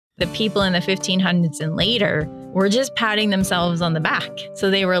the people in the 1500s and later were just patting themselves on the back. So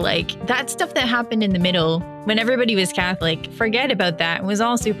they were like, that stuff that happened in the middle when everybody was Catholic, forget about that. It was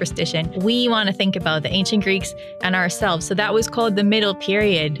all superstition. We want to think about the ancient Greeks and ourselves. So that was called the Middle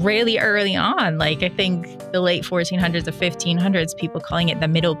Period really early on. Like I think the late 1400s or 1500s, people calling it the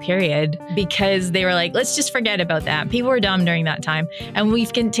Middle Period because they were like, let's just forget about that. People were dumb during that time. And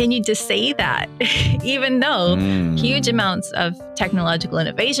we've continued to say that, even though huge amounts of technological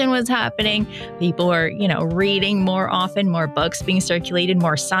innovation was happening. People were, you know, reading more often, more books being circulated,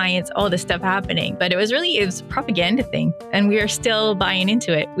 more science, all this stuff happening. But it was a propaganda thing. And we are still buying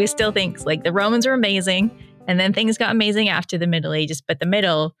into it. We still think like the Romans were amazing. And then things got amazing after the Middle Ages. But the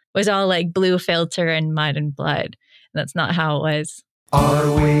middle was all like blue filter and mud and blood. And that's not how it was.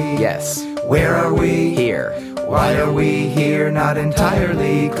 Are we? Yes. Where are we? Here. Why are we here? Not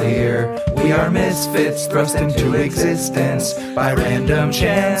entirely clear. We are misfits thrust into existence by random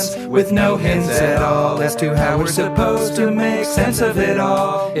chance with no hints at all as to how we're supposed to make sense of it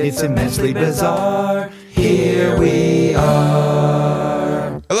all. It's immensely bizarre. Here we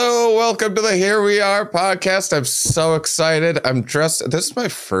are. Hello, welcome to the Here We Are podcast. I'm so excited. I'm dressed. This is my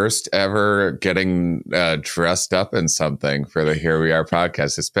first ever getting dressed up in something for the Here We Are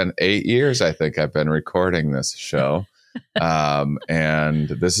podcast. It's been 8 years, I think, I've been recording this show. And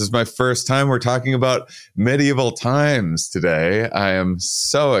this is my first time we're talking about medieval times today. I am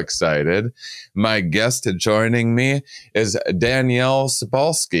so excited. My guest joining me is Danielle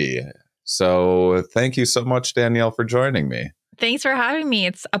Cybulskie. So thank you so much, Danielle, for joining me. Thanks for having me.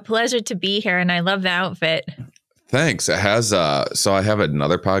 It's a pleasure to be here, and I love the outfit. Thanks. It has so I have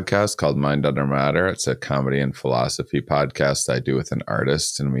another podcast called Mind Under Matter. It's a comedy and philosophy podcast I do with an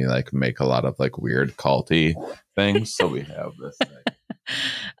artist, and we like make a lot of like weird culty things. So we have this thing.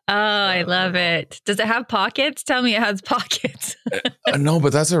 Oh, I love it. Does it have pockets? Tell me it has pockets. No,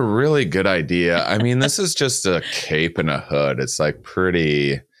 but that's a really good idea. I mean, this is just a cape and a hood. It's like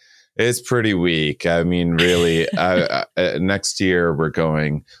pretty. It's pretty weak. I mean, really. Next year we're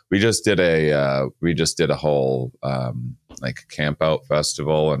going. We just did a whole like camp out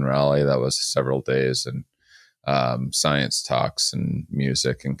festival in Raleigh. That was several days and science talks and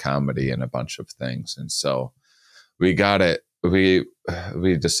music and comedy and a bunch of things. And so we got it. We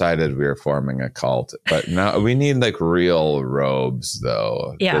decided we were forming a cult, but now we need like real robes,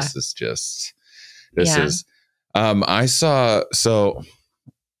 though. Yeah. This is. I saw so.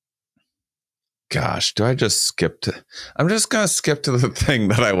 Gosh, do I just skip to? I'm just gonna skip to the thing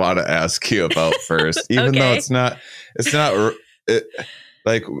that I want to ask you about first, even though it's not.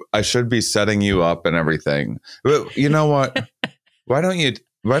 Like I should be setting you up and everything. But you know what? Why don't you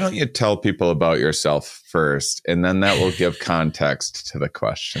tell people about yourself first, and then that will give context to the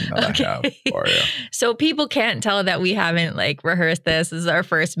question that I have for you. So people can't tell that we haven't like rehearsed this. This is our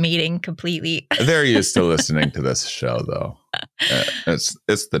first meeting completely. They're used to listening to this show, though.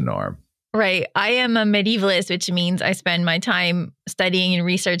 It's the norm. Right. I am a medievalist, which means I spend my time studying and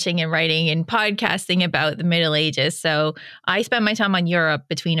researching and writing and podcasting about the Middle Ages. So I spend my time on Europe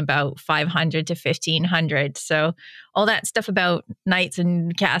between about 500 to 1500. So all that stuff about knights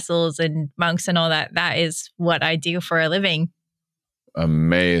and castles and monks and all that, that is what I do for a living.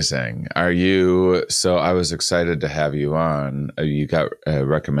 Amazing. So I was excited to have you on. You got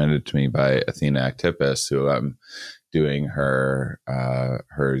recommended to me by Athena Actipus, who I'm doing her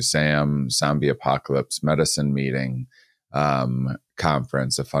zombie apocalypse medicine meeting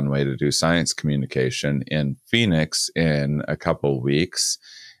conference, a fun way to do science communication in Phoenix in a couple weeks.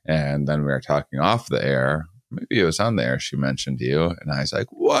 And then we were talking off the air. Maybe it was on the air. She mentioned you. And I was like,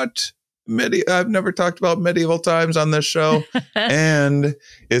 what? I've never talked about medieval times on this show. And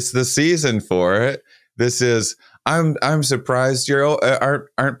it's the season for it. This is... I'm surprised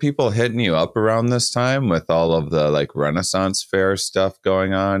aren't people hitting you up around this time with all of the like Renaissance fair stuff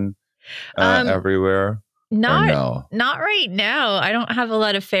going on everywhere? Not right now. I don't have a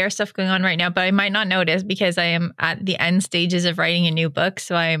lot of fair stuff going on right now, but I might not notice because I am at the end stages of writing a new book,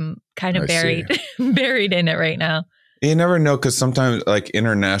 so I'm kind of buried in it right now. You never know, because sometimes like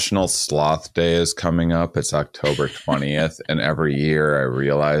International Sloth Day is coming up. It's October 20th. And every year I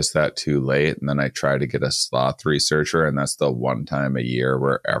realize that too late. And then I try to get a sloth researcher. And that's the one time a year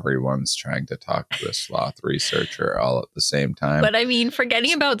where everyone's trying to talk to a sloth researcher all at the same time. But I mean,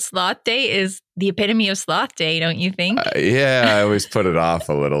 forgetting about Sloth Day is the epitome of Sloth Day, don't you think? Yeah, I always put it off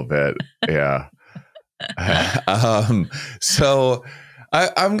a little bit. Yeah. So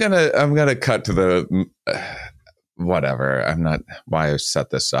I'm gonna cut to the... whatever. I'm not why I set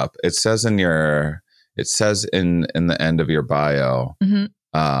this up. It says in the end of your bio,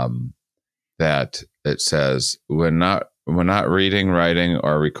 that it says, when not when not reading, writing,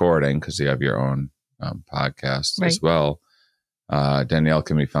 or recording, because you have your own podcast as well, Danielle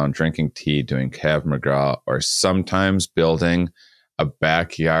can be found drinking tea, doing 𝕊𝕙𝕒𝕟𝕒, or sometimes building a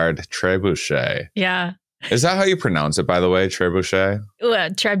backyard trebuchet. Yeah. Is that how you pronounce it, by the way? Trebuchet?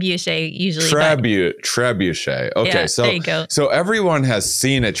 Well, trebuchet usually. Trebuchet. Okay, yeah, so there you go. So everyone has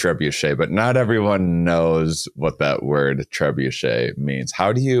seen a trebuchet, but not everyone knows what that word trebuchet means.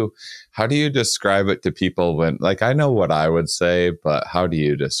 How do you describe it to people when, like, I know what I would say, but how do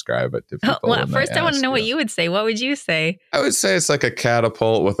you describe it to people? Well, first I want to know what you would say. What would you say? I would say it's like a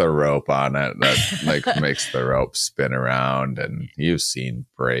catapult with a rope on it that like makes the rope spin around. And you've seen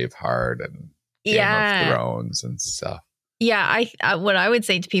Braveheart and Game of Thrones and stuff. Yeah, what I would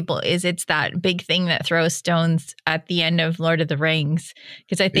say to people is it's that big thing that throws stones at the end of Lord of the Rings,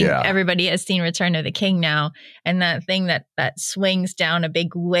 because I think everybody has seen Return of the King now, and that thing that swings down a big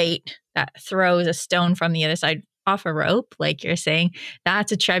weight that throws a stone from the other side off a rope, like you're saying,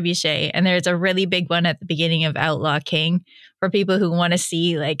 that's a trebuchet. And there's a really big one at the beginning of Outlaw King for people who want to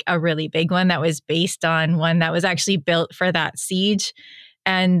see like a really big one that was based on one that was actually built for that siege.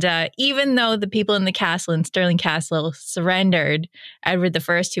 And even though the people in the castle, in Stirling Castle, surrendered, Edward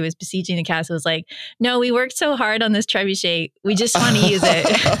I, who was besieging the castle, was like, no, we worked so hard on this trebuchet, we just want to use it.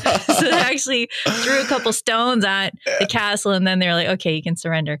 So they actually threw a couple stones at the castle, and then they're like, okay, you can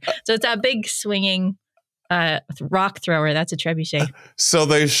surrender. So it's that big swinging rock thrower. That's a trebuchet. So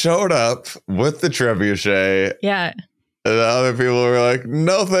they showed up with the trebuchet. Yeah. And the other people were like,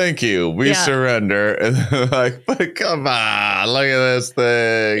 no, thank you. We surrender. And they're like, but come on, look at this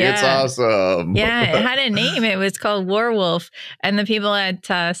thing. Yeah. It's awesome. Yeah, it had a name. It was called Warwolf. And the people at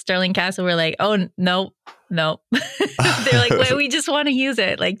Stirling Castle were like, oh, no. They're like, wait, we just want to use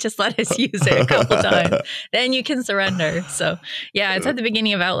it. Like, just let us use it a couple times. Then you can surrender. So, yeah, it's at the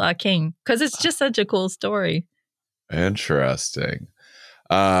beginning of Outlaw King because it's just such a cool story. Interesting.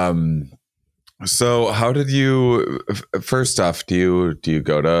 So how did you, first off, do you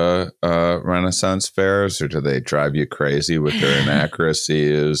go to Renaissance fairs, or do they drive you crazy with their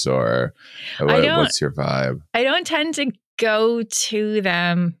inaccuracies, or what's your vibe? I don't tend to go to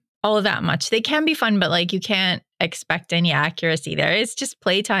them all that much. They can be fun, but like you can't expect any accuracy there. It's just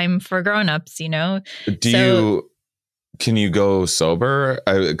playtime for grown-ups, you know? Can you go sober?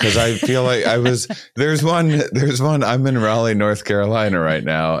 Because I feel like there's one, I'm in Raleigh, North Carolina right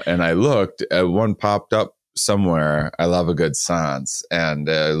now. And I looked at one popped up somewhere. I love a good séance. And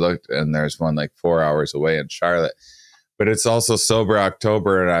I looked, and there's one like 4 hours away in Charlotte, but it's also Sober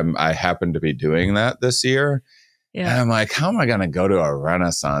October. And I happen to be doing that this year. Yeah. And I'm like, how am I going to go to a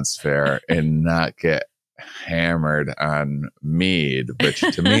Renaissance fair and not get hammered on mead, which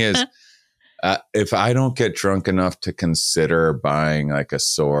to me is, if I don't get drunk enough to consider buying like a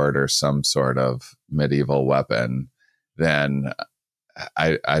sword or some sort of medieval weapon, then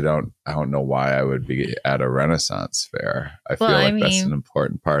I don't know why I would be at a Renaissance fair. I feel like that's an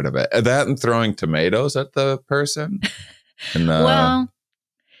important part of it. That and throwing tomatoes at the person. And, well,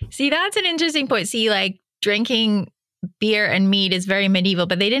 see, that's an interesting point. See, like drinking beer and mead is very medieval,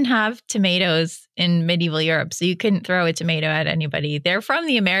 but they didn't have tomatoes in medieval Europe, so you couldn't throw a tomato at anybody. They're from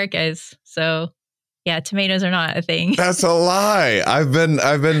the Americas, so yeah, tomatoes are not a thing. That's a lie. I've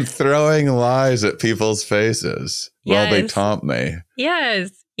been throwing lies at people's faces while they taunt me.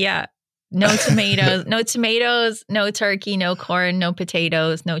 Yes, yeah. No tomatoes, no tomatoes, no turkey, no corn, no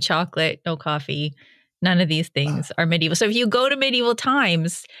potatoes, no chocolate, no coffee. None of these things are medieval. So if you go to medieval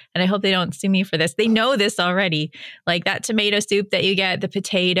times, and I hope they don't sue me for this, they know this already. Like that tomato soup that you get, the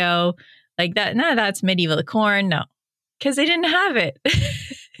potato, like that, none of that's medieval. The corn, no, because they didn't have it.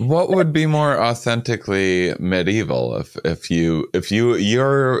 What would be more authentically medieval if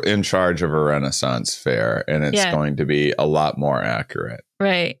you're in charge of a Renaissance fair and it's going to be a lot more accurate?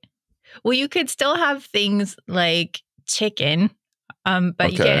 Right. Well, you could still have things like chicken.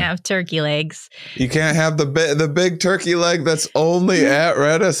 But you can't have turkey legs. You can't have the big turkey leg that's only at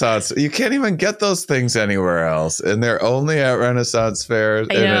Renaissance. You can't even get those things anywhere else, and they're only at Renaissance fairs.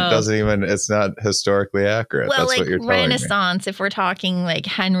 And it's not historically accurate. Well, that's like what you're telling Renaissance, me. if we're talking like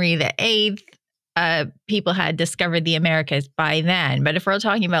Henry VIII, people had discovered the Americas by then. But if we're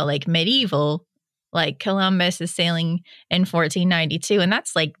talking about like medieval, like Columbus is sailing in 1492, and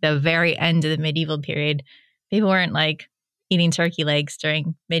that's like the very end of the medieval period. People weren't like eating turkey legs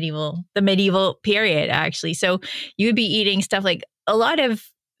during the medieval period, actually. So you would be eating stuff like a lot of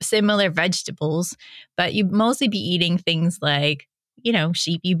similar vegetables, but you'd mostly be eating things like, you know,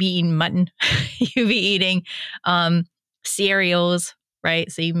 sheep. You'd be eating mutton. You'd be eating cereals, right?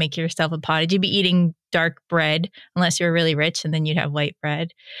 So you make yourself a pottage. You'd be eating dark bread, unless you're really rich, and then you'd have white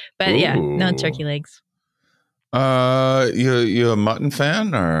bread. But yeah, no turkey legs. You a mutton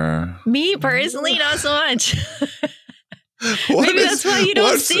fan or Me personally, not so much. Maybe that's why you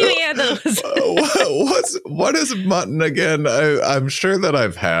don't see me at those. What is mutton again? I'm sure that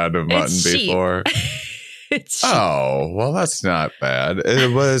I've had a mutton before. It's sheep. Oh, well, that's not bad.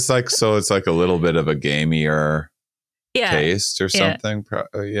 It was like, so it's like a little bit of a gamier taste or something.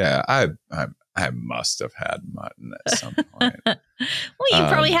 Yeah, I must have had mutton at some point. Well, you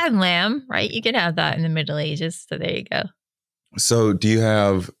probably had lamb, right? You could have that in the Middle Ages. So there you go. So you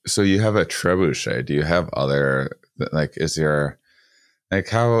have a trebuchet. Do you have other, like, is there, like,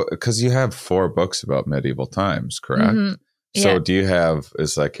 how, because you have 4 books about medieval times, correct? Mm-hmm. Yeah. So do you have,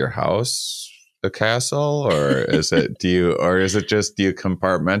 is like your house a castle, or is it, do you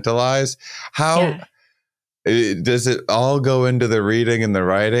compartmentalize? How does it all go into the reading and the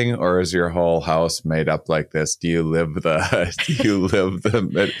writing, or is your whole house made up like this? I mean,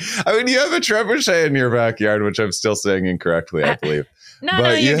 you have a trebuchet in your backyard, which I'm still saying incorrectly, I believe.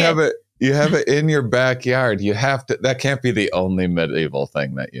 You have it in your backyard. You have to, that can't be the only medieval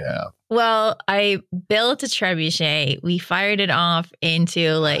thing that you have. Well, I built a trebuchet. We fired it off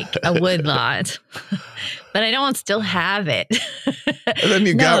into like a woodlot, but I don't still have it. And then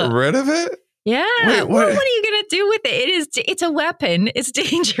you got rid of it? Yeah. Wait, what are you going to do with it? It's a weapon. It's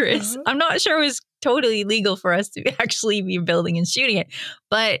dangerous. I'm not sure it was totally legal for us to actually be building and shooting it.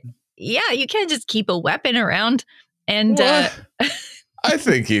 But yeah, you can't just keep a weapon around. And I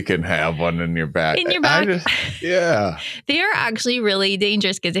think you can have one in your back. Yeah. They are actually really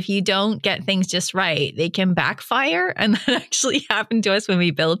dangerous because if you don't get things just right, they can backfire. And that actually happened to us when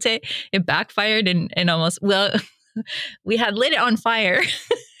we built it. It backfired and almost, well, we had lit it on fire.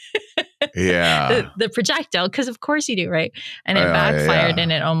 Yeah. The projectile, because of course you do, right? And it backfired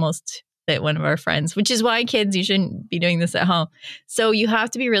and it almost hit one of our friends, which is why kids, you shouldn't be doing this at home. So you have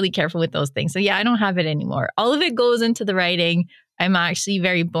to be really careful with those things. So yeah, I don't have it anymore. All of it goes into the writing. I'm actually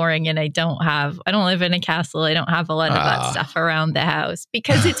very boring and I don't live in a castle. I don't have a lot of that stuff around the house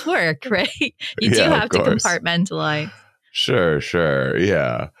because it's work, right? You do have to compartmentalize. Sure.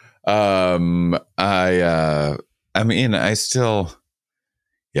 Yeah. I mean,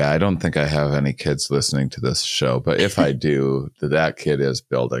 I don't think I have any kids listening to this show, but if I do, that kid is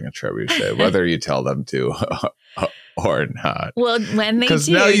building a trebuchet, whether you tell them to or not. Well, when they do. Because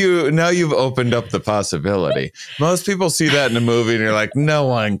now you've opened up the possibility. Most people see that in a movie and you're like, no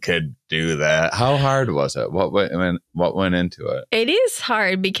one could do that. How hard was it? What went into it? It is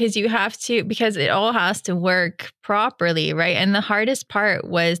hard because because it all has to work properly, right? And the hardest part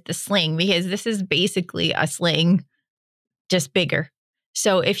was the sling, because this is basically a sling, just bigger.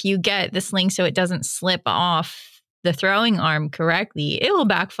 So if you get the sling so it doesn't slip off the throwing arm correctly, it will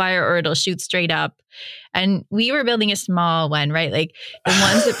backfire or it'll shoot straight up. And we were building a small one, right? Like the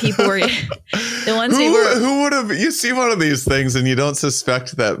ones that people were, who would have, you see one of these things and you don't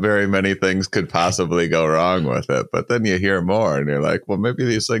suspect that very many things could possibly go wrong with it. But then you hear more and you're like, well, maybe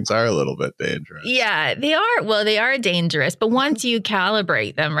these things are a little bit dangerous. Yeah, they are. Well, they are dangerous. But once you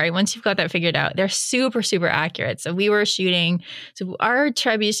calibrate them, right? Once you've got that figured out, they're super, super accurate. So we were shooting. So our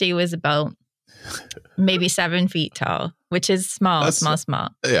trebuchet was about maybe 7 feet tall, which is small.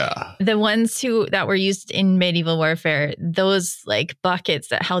 Yeah. The ones that were used in medieval warfare, those like buckets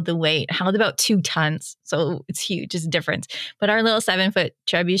that held the weight, held about 2 tons. So it's huge, it's a difference. But our little 7-foot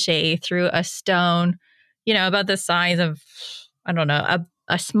trebuchet threw a stone, about the size of, I don't know,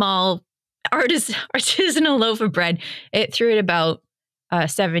 a small artisanal loaf of bread. It threw it about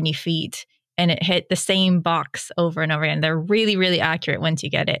 70 feet. And it hit the same box over and over again. They're really, really accurate once you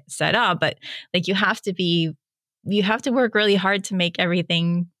get it set up. But like you have to work really hard to make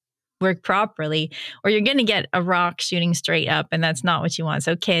everything work properly, or you're going to get a rock shooting straight up, and that's not what you want.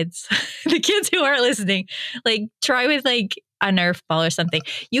 So kids, the kids who are listening, like try with like a Nerf ball or something.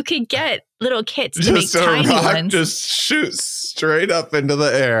 You could get little kits to make tiny ones. Just shoots straight up into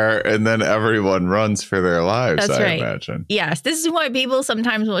the air, and then everyone runs for their lives. That's right. I imagine. Yes, this is why people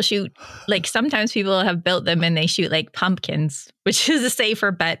sometimes will shoot. Like sometimes people have built them and they shoot like pumpkins, which is a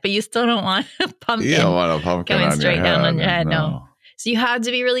safer bet. But you still don't want a pumpkin. You don't want a pumpkin going straight down on your head. No. So you have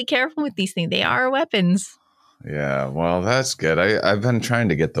to be really careful with these things. They are weapons. Yeah, well, that's good. I've been trying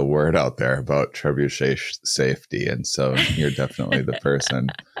to get the word out there about trebuchet safety, and so you're definitely the person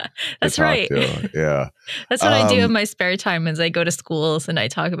that's to talk right. to. Yeah, that's what I do in my spare time. Is I go to schools and I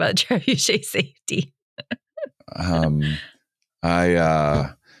talk about trebuchet safety.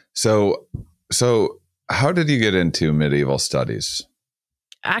 So how did you get into medieval studies?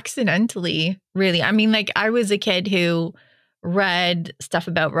 Accidentally, really. I mean, like I was a kid who read stuff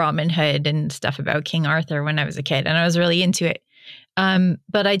about Robin Hood and stuff about King Arthur when I was a kid, and I was really into it.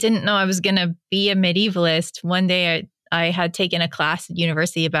 But I didn't know I was going to be a medievalist. One day I had taken a class at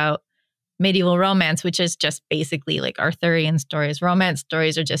university about medieval romance, which is just basically like Arthurian stories. Romance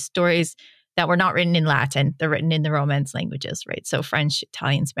stories are just stories that were not written in Latin. They're written in the Romance languages, right? So French,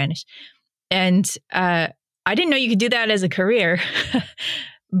 Italian, Spanish. And I didn't know you could do that as a career,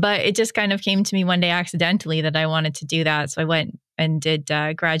 but it just kind of came to me one day accidentally that I wanted to do that. So I went and did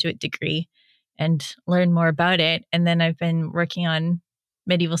a graduate degree and learned more about it. And then I've been working on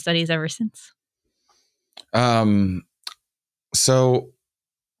medieval studies ever since. So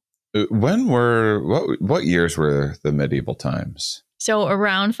what years were the medieval times? So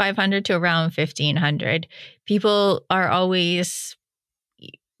around 500 to around 1500. People are always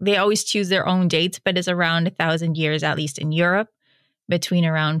choose their own dates, but it's around 1,000 years, at least in Europe, between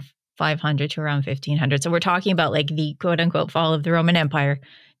around 500 to around 1500. So we're talking about like the quote unquote fall of the Roman Empire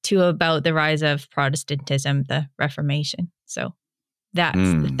to about the rise of Protestantism, the Reformation. So that's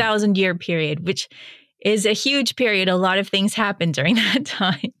the 1,000-year period, which is a huge period. A lot of things happened during that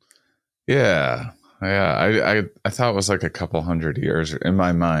time. Yeah. I thought it was like a couple hundred years. In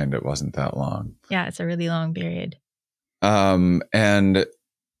my mind, it wasn't that long. Yeah, it's a really long period. And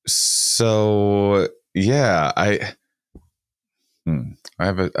so, yeah, I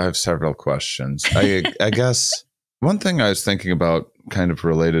have several questions. I guess one thing I was thinking about, kind of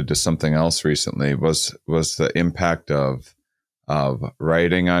related to something else recently, was the impact of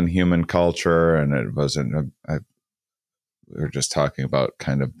writing on human culture, and it wasn't. We were just talking about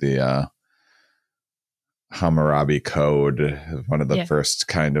kind of the Hammurabi Code, one of the first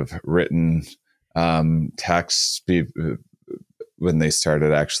kind of written texts when they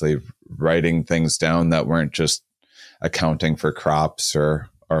started actually writing things down that weren't just accounting for crops or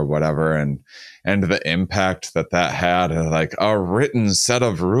whatever, and the impact that had, like a written set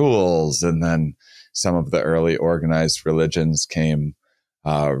of rules. And then some of the early organized religions came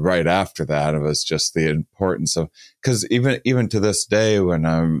right after that. It was just the importance of, because even to this day, when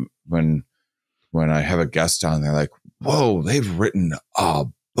I have a guest on, they're like, whoa, they've written a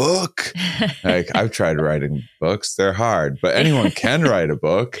book. Like, I've tried writing books. They're hard, but anyone can write a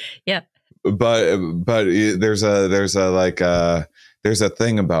book. Yeah. But there's a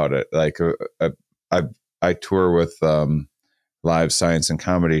thing about it. Like, I tour with live science and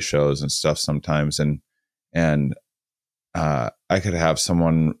comedy shows and stuff sometimes. And I could have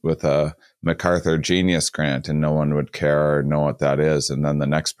someone with a MacArthur Genius Grant and no one would care or know what that is. And then the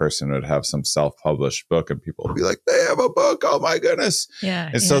next person would have some self-published book and people would be like, they have a book. Oh my goodness. Yeah.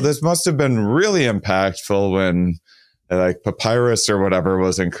 And so this must have been really impactful when like papyrus or whatever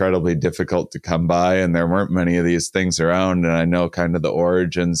was incredibly difficult to come by. And there weren't many of these things around. And I know kind of the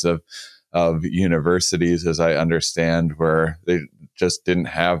origins of universities, as I understand, where they just didn't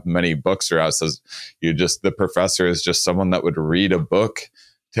have many books around. So the professor is just someone that would read a book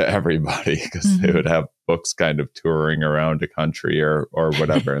to everybody, because they would have books kind of touring around the country or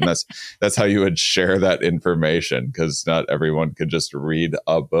whatever. And that's how you would share that information, because not everyone could just read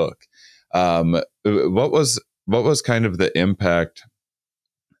a book. What was kind of the impact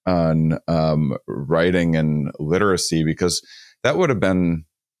on writing and literacy? Because that would have been,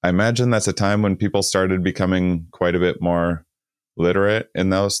 I imagine that's a time when people started becoming quite a bit more literate in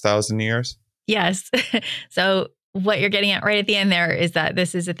those 1,000 years. Yes. So what you're getting at right at the end there is that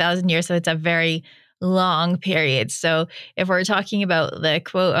this is 1,000 years. So it's a very long period. So if we're talking about the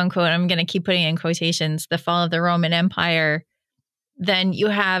quote unquote, I'm going to keep putting in quotations, the fall of the Roman Empire, then you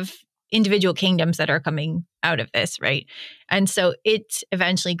have individual kingdoms that are coming out of this, right? And so it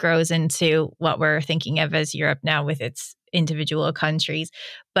eventually grows into what we're thinking of as Europe now with its individual countries.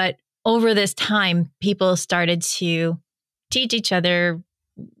 But over this time, people started to teach each other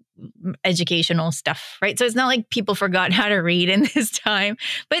educational stuff, right? So it's not like people forgot how to read in this time,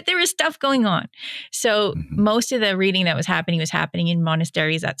 but there was stuff going on. So most of the reading that was happening in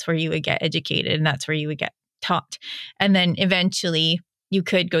monasteries. That's where you would get educated and that's where you would get taught. And then eventually you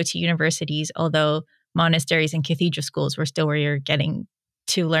could go to universities, although monasteries and cathedral schools were still where you're getting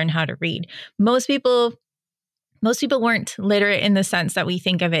to learn how to read. Most people weren't literate in the sense that we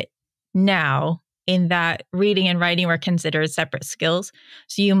think of it now, in that reading and writing were considered separate skills.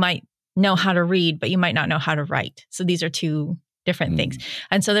 So you might know how to read, but you might not know how to write. So these are two different things.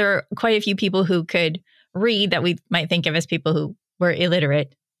 And so there are quite a few people who could read that we might think of as people who were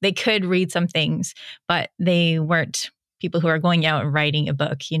illiterate. They could read some things, but they weren't people who are going out and writing a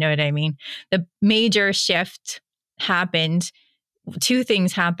book. You know what I mean? The major shift happened. Two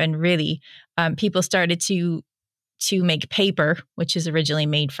things happened, really. People started to make paper, which is originally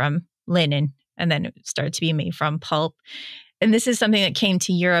made from linen, and then it started to be made from pulp. And this is something that came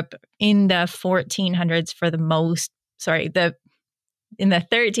to Europe in the 1400s in the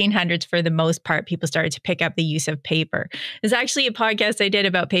 1300s, for the most part, people started to pick up the use of paper. There's actually a podcast I did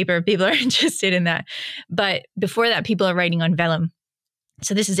about paper if people are interested in that. But before that, people are writing on vellum.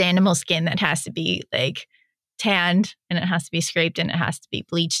 So this is animal skin that has to be like tanned, and it has to be scraped, and it has to be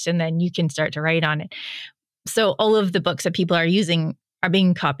bleached, and then you can start to write on it. So all of the books that people are using are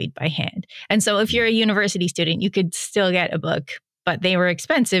being copied by hand. And so if you're a university student, you could still get a book, but they were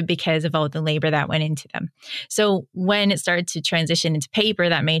expensive because of all the labor that went into them. So when it started to transition into paper,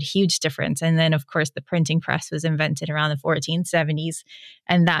 that made a huge difference. And then, of course, the printing press was invented around the 1470s.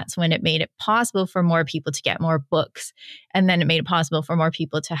 And that's when it made it possible for more people to get more books. And then it made it possible for more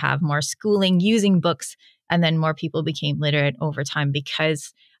people to have more schooling using books. And then more people became literate over time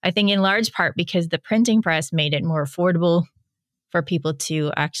because, I think in large part, because the printing press made it more affordable for people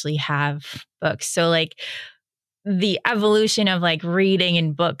to actually have books. So like the evolution of like reading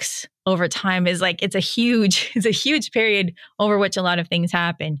and books over time is like, it's a huge period over which a lot of things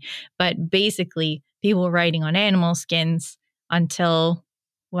happen. But basically people were writing on animal skins until,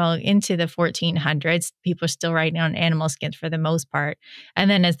 well, into the 1400s. People are still writing on animal skins for the most part.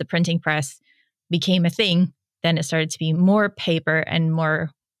 And then as the printing press became a thing, then it started to be more paper and more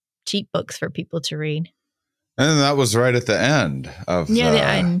cheap books for people to read. And that was right at the end of the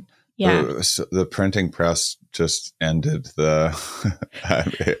end. Yeah. The printing press just ended the.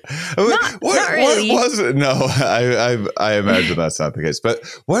 Not really. What was it? No, I imagine that's not the case. But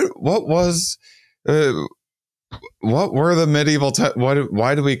what was? What were the medieval?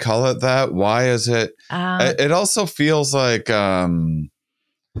 Why do we call it that? Why is it? It also feels like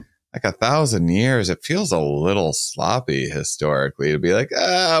 1,000 years. It feels a little sloppy historically to be like,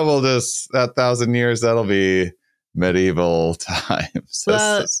 we'll just that 1,000 years that'll be medieval times.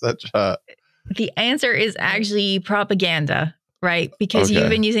 Well, the answer is actually propaganda, right? Because you've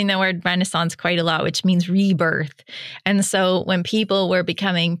been using the word Renaissance quite a lot, which means rebirth. And so when people were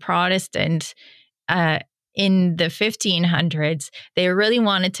becoming Protestant in the 1500s, they really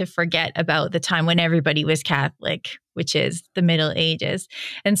wanted to forget about the time when everybody was Catholic, which is the Middle Ages.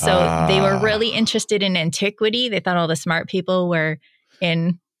 And so they were really interested in antiquity. They thought all the smart people were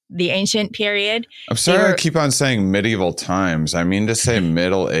in the ancient period. I'm sorry I keep on saying medieval times. I mean to say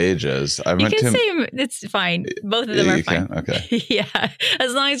Middle Ages. You can say it's fine. Both of them are fine. Okay. Yeah.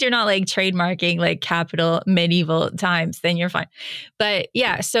 As long as you're not like trademarking like capital medieval times, then you're fine. But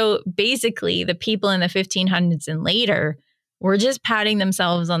yeah, so basically the people in the 1500s and later were just patting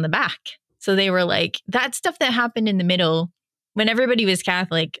themselves on the back. So they were like, that stuff that happened in the middle when everybody was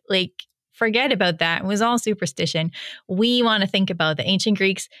Catholic, like, forget about that. It was all superstition. We want to think about the ancient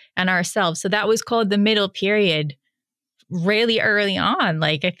Greeks and ourselves. So that was called the middle period really early on.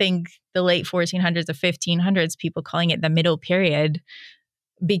 Like I think the late 1400s or 1500s, people calling it the middle period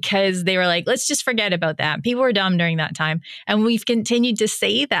because they were like, let's just forget about that. People were dumb during that time. And we've continued to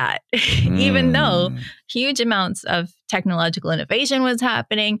say that, even though huge amounts of technological innovation was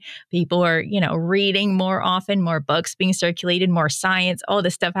happening. People were, reading more often, more books being circulated, more science, all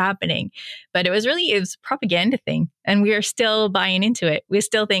this stuff happening. But it was a propaganda thing. And we are still buying into it. We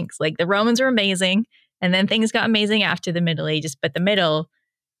still think like the Romans were amazing. And then things got amazing after the Middle Ages. But the middle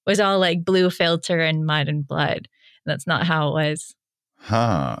was all like blue filter and mud and blood. And that's not how it was.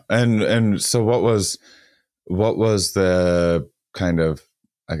 Huh. And so what was the kind of,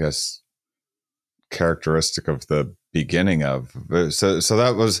 I guess, characteristic of the beginning of so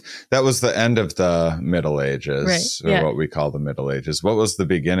that was the end of the Middle Ages, right, or what we call the Middle Ages. What was the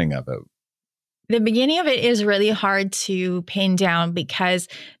beginning of it? The beginning of it is really hard to pin down because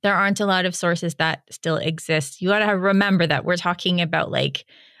there aren't a lot of sources that still exist. You got to remember that we're talking about like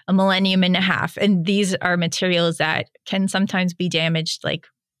a millennium and a half. And these are materials that can sometimes be damaged, like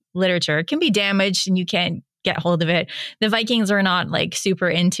literature. It can be damaged and you can't get hold of it. The Vikings are not like super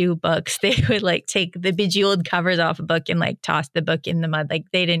into books. They would like take the bejeweled covers off a book and like toss the book in the mud. Like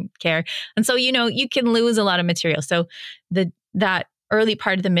they didn't care. And so, you can lose a lot of material. So that early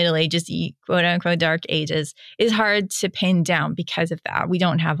part of the Middle Ages, the quote unquote dark ages, is hard to pin down because of that. We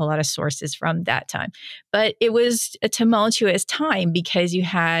don't have a lot of sources from that time. But it was a tumultuous time because you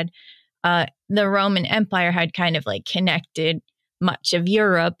had the Roman Empire had kind of like connected much of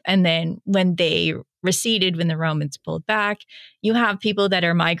Europe. And then when they receded, when the Romans pulled back, you have people that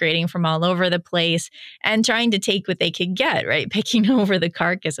are migrating from all over the place and trying to take what they could get, right? Picking over the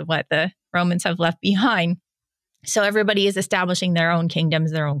carcass of what the Romans have left behind. So everybody is establishing their own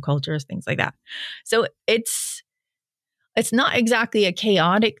kingdoms, their own cultures, things like that. So it's not exactly a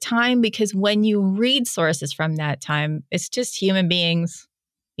chaotic time because when you read sources from that time, it's just human beings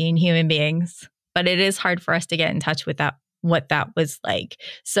being human beings. But it is hard for us to get in touch with that, what that was like.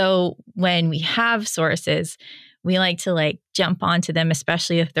 So when we have sources, we like to like jump onto them,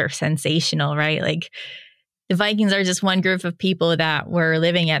 especially if they're sensational, right? Like the Vikings are just one group of people that were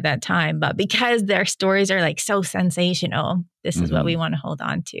living at that time, but because their stories are like so sensational, this is what we want to hold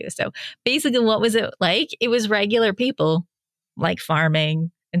on to. So basically, what was it like? It was regular people like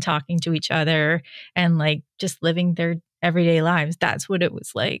farming and talking to each other and like just living their everyday lives. That's what it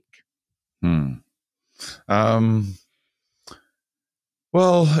was like.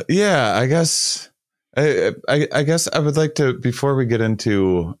 Well, yeah, I guess I guess I would like to, before we get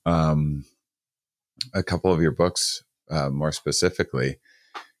into a couple of your books more specifically,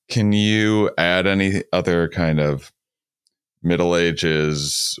 can you add any other kind of Middle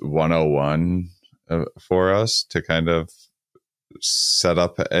Ages 101 for us to kind of set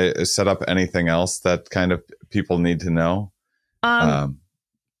up anything else that kind of people need to know?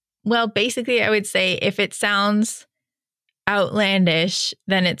 Well, basically, I would say if it sounds outlandish,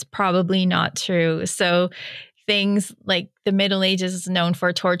 then it's probably not true. So things like the Middle Ages is known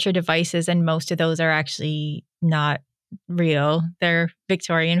for torture devices, and most of those are actually not real. They're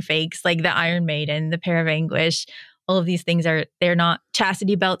Victorian fakes, like the Iron Maiden, the Pair of Anguish. All of these things they're not.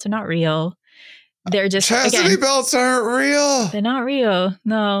 Chastity belts are not real. They're just chastity belts aren't real. They're not real.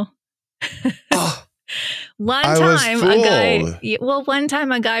 No. One time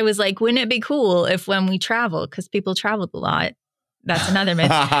a guy was like, wouldn't it be cool if when we travel, because people traveled a lot. That's another myth.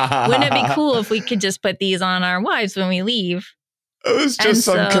 Wouldn't it be cool if we could just put these on our wives when we leave? It was just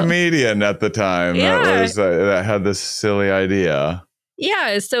some comedian at the time that had this silly idea.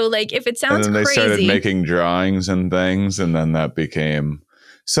 Yeah. So like if it sounds and then they crazy, started making drawings and things, and then that became...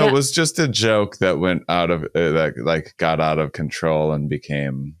 So it was just a joke that went out of that, like got out of control and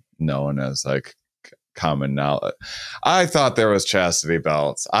became known as like common knowledge. I thought there was chastity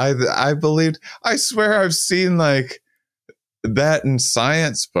belts. I believed. I swear I've seen like that in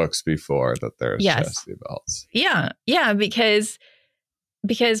science books before, that there's chastity belts. Yeah, because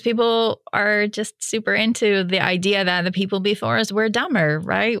people are just super into the idea that the people before us were dumber,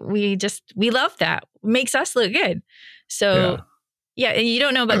 right? We love that. It makes us look good. So. Yeah, and you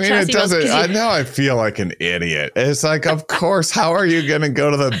don't know about chastity belts. Now I feel like an idiot. It's like, of course, how are you going to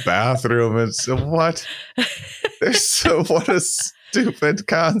go to the bathroom? It's what? What a stupid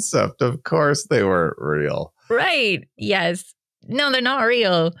concept. Of course they weren't real. Right. Yes. No, they're not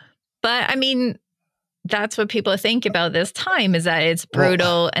real. But I mean, that's what people think about this time, is that it's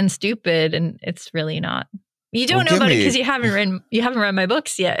brutal and stupid, and it's really not. You don't know about it because you haven't read my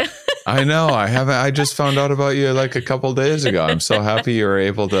books yet. I know. I haven't. I just found out about you like a couple days ago. I'm so happy you were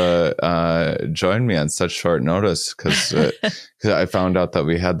able to join me on such short notice, because I found out that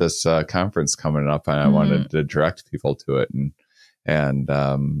we had this conference coming up, and I wanted to direct people to it, and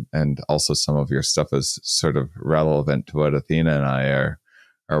also some of your stuff is sort of relevant to what Athena and I are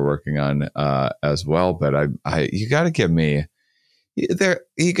working on as well. But you got to give me.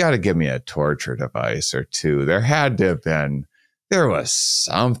 You got to give me a torture device or two. There had to have been. There was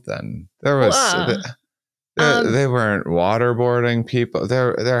something. There was. They weren't waterboarding people.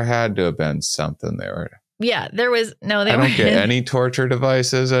 There had to have been something. Yeah, there was. No, they I don't get any torture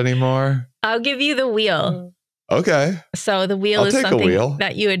devices anymore. I'll give you the wheel. Okay. So the wheel is something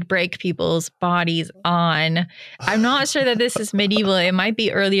that you would break people's bodies on. I'm not sure that this is medieval. It might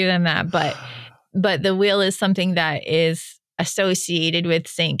be earlier than that, but the wheel is something that is associated with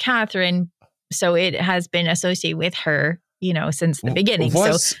St. Catherine. So it has been associated with her, since the beginning.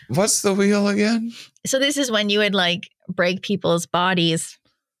 What's the wheel again? So this is when you would like break people's bodies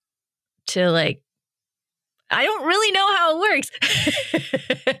to like, I don't really know how it works.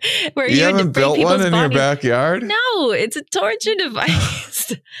 Where you haven't built one in your backyard? No, it's a torture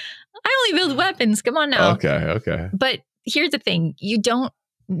device. I only build weapons. Come on now. Okay. But here's the thing. You don't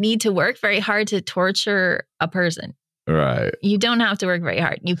need to work very hard to torture a person. Right. You don't have to work very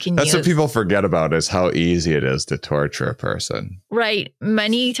hard. That's what people forget about, is how easy it is to torture a person. Right.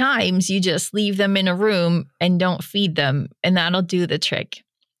 Many times you just leave them in a room and don't feed them, and that'll do the trick.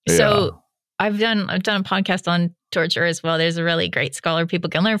 Yeah. So I've done a podcast on torture as well. There's a really great scholar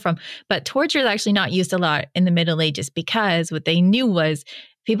people can learn from. But torture is actually not used a lot in the Middle Ages, because what they knew was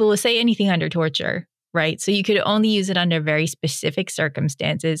people would say anything under torture. Right. So you could only use it under very specific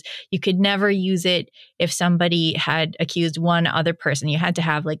circumstances. You could never use it if somebody had accused one other person. You had to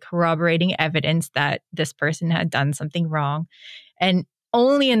have like corroborating evidence that this person had done something wrong. And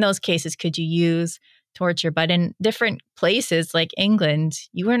only in those cases could you use torture. But in different places like England,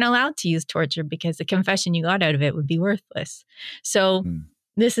 you weren't allowed to use torture because the confession you got out of it would be worthless. So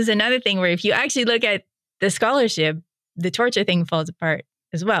this is another thing where if you actually look at the scholarship, the torture thing falls apart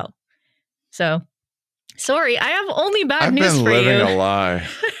as well. So sorry, I have only bad news for you. I've been living a lie. I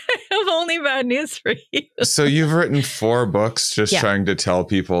have only bad news for you. So you've written 4 books just Yeah. trying to tell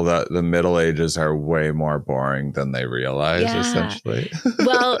people that the Middle Ages are way more boring than they realize, Yeah. essentially.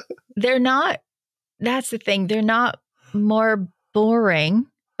 Well, they're not. That's the thing. They're not more boring,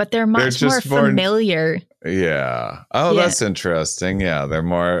 but they're much just more familiar. Yeah. Oh, Yeah. that's interesting. Yeah, they're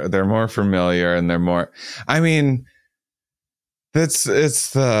more familiar, and they're more. I mean, it's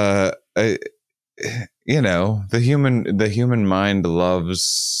the you know, the human mind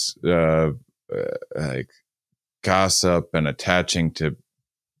loves like gossip and attaching to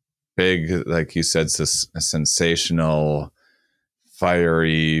big, like you said, sensational,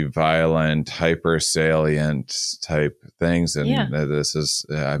 fiery, violent, hyper salient type things. And Yeah. this is,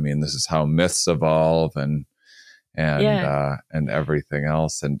 I mean, this is how myths evolve and everything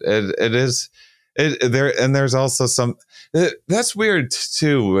else. And it is there. And there's also some, that's weird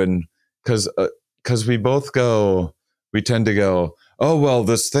too. And cause we tend to go, oh, well,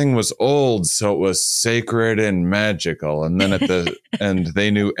 this thing was old, so it was sacred and magical. And then and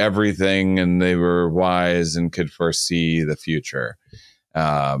they knew everything, and they were wise and could foresee the future,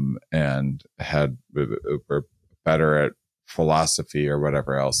 and were better at philosophy or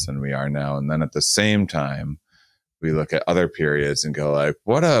whatever else than we are now. And then at the same time, we look at other periods and go like,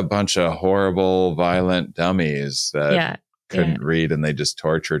 what a bunch of horrible, violent dummies that couldn't read, and they just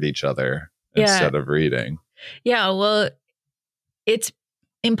tortured each other instead of reading. Yeah, well, it's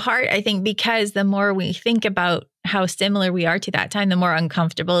in part, I think, because the more we think about how similar we are to that time, the more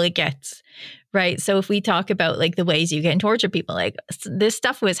uncomfortable it gets, right? So if we talk about like the ways you can torture people, like this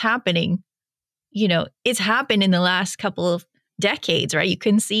stuff was happening, you know, it's happened in the last couple of decades, right? You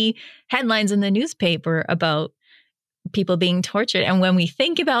can see headlines in the newspaper about people being tortured. And when we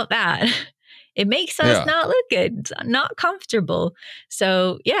think about that, it makes us not look good, not comfortable.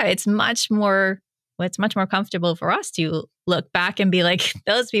 So yeah, it's much more comfortable for us to look back and be like,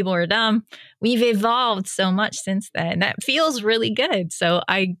 those people were dumb. We've evolved so much since then. That feels really good. So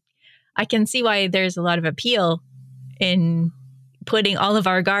I can see why there's a lot of appeal in putting all of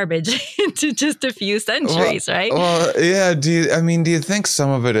our garbage into just a few centuries, right? Well, yeah. Do you think some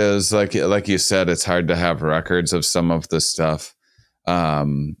of it is like you said, it's hard to have records of some of this stuff?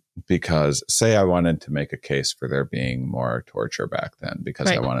 Because say I wanted to make a case for there being more torture back then, because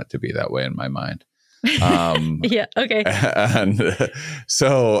I want it to be that way in my mind. Yeah. Okay. And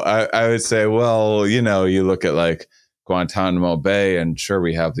so I would say, well, you know, you look at like Guantanamo Bay, and sure,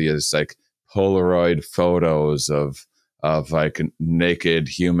 we have these like Polaroid photos of like naked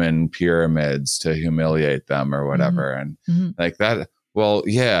human pyramids to humiliate them or whatever. And like that, well,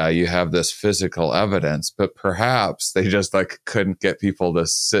 yeah, you have this physical evidence, but perhaps they just like couldn't get people to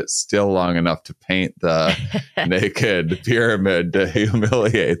sit still long enough to paint the naked pyramid to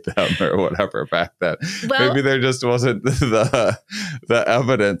humiliate them or whatever back then. Well, maybe there just wasn't the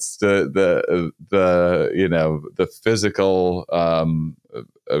evidence, the you know, the physical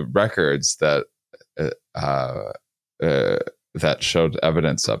records that that showed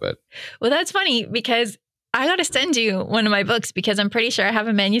evidence of it. Well, that's funny, because I got to send you one of my books, because I'm pretty sure I have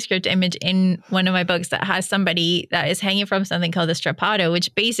a manuscript image in one of my books that has somebody that is hanging from something called the 𝕊𝕙𝕒,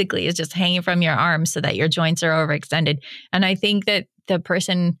 which basically is just hanging from your arms so that your joints are overextended. And I think that the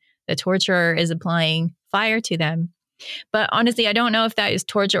torturer, is applying fire to them. But honestly, I don't know if that is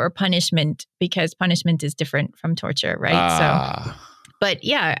torture or punishment, because punishment is different from torture, right? So, but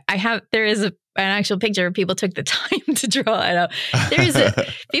yeah, there is an actual picture. People took the time to draw it out.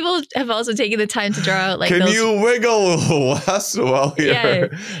 People have also taken the time to draw out like, can you wiggle less while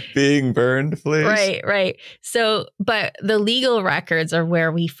you're being burned, please? Right. So, but the legal records are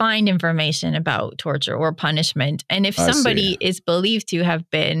where we find information about torture or punishment. And if somebody is believed to have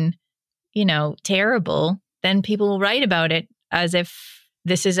been, you know, terrible, then people will write about it as if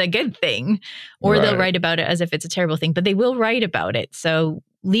this is a good thing, or they'll write about it as if it's a terrible thing, but they will write about it. So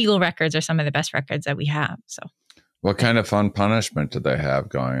legal records are some of the best records that we have. So what kind of fun punishment did they have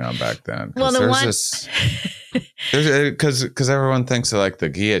going on back then? Well, because everyone thinks of like the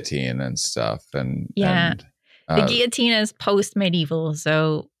guillotine and stuff. And the guillotine is post-medieval.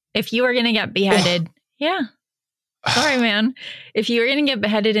 So if you were going to get beheaded, sorry, man. If you were going to get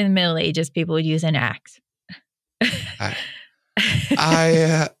beheaded in the Middle Ages, people would use an axe.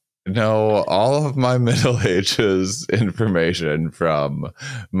 I know all of my Middle Ages information from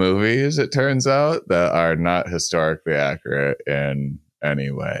movies, it turns out, that are not historically accurate in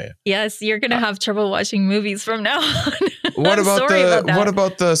any way. Yes, you're going to have trouble watching movies from now on. What about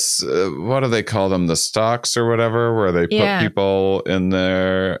what do they call them? The stocks or whatever, where they put people in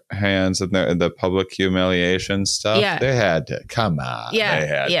their hands and the public humiliation stuff? Yeah. They had to, come on.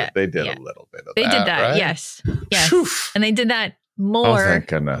 Yeah. They did a little bit of that. They did that, right? yes. And they did that more thank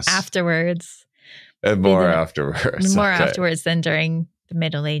goodness. afterwards. And more afterwards. More afterwards than during the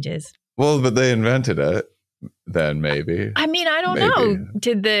Middle Ages. Well, but they invented it then, maybe. I mean, I don't know.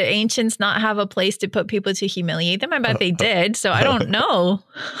 Did the ancients not have a place to put people to humiliate them? I bet they did. So I don't know.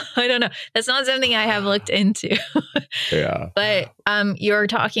 I don't know. That's not something I have looked into. Yeah. But you're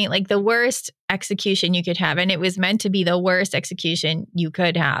talking like the worst execution you could have. And it was meant to be the worst execution you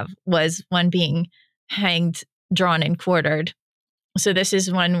could have was one being hanged, drawn, and quartered. So this is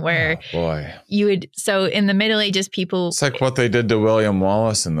one where you would, so in the Middle Ages, people. It's like what they did to William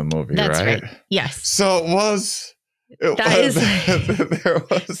Wallace in the movie, that's right? Yes. So it was. There was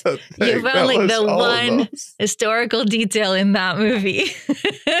a thing. You found like the one historical detail in that movie.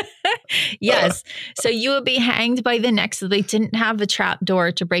 Yes. So you would be hanged by the neck. So they didn't have a trap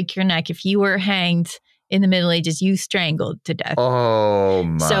door to break your neck. If you were hanged in the Middle Ages, you strangled to death. Oh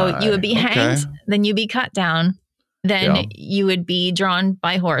my. So you would be hanged, then you'd be cut down. Then you would be drawn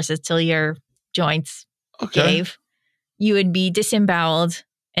by horses till your joints gave. You would be disemboweled,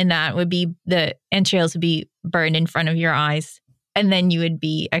 and that would be the entrails would be burned in front of your eyes. And then you would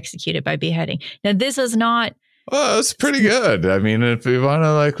be executed by beheading. Now, this is not. Well, it's pretty good. I mean, if you want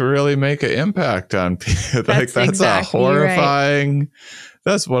to like really make an impact on people, like that's exactly a horrifying. Right.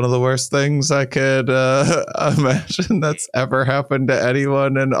 That's one of the worst things I could imagine that's ever happened to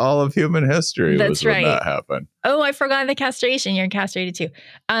anyone in all of human history. That's right. When that happened. Oh, I forgot the castration. You're castrated too.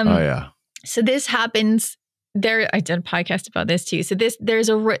 Oh yeah. So this happens. I did a podcast about this too. So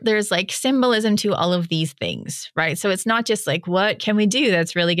there's like symbolism to all of these things, right? So it's not just like, what can we do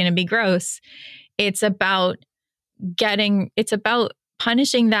that's really going to be gross? It's about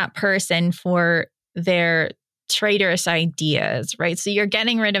punishing that person for their traitorous ideas, right? So you're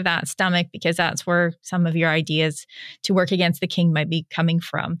getting rid of that stomach because that's where some of your ideas to work against the king might be coming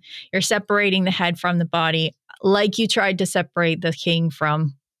from. You're separating the head from the body, like you tried to separate the king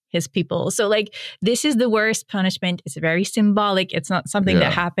from his people. So like, this is the worst punishment. It's very symbolic. It's not something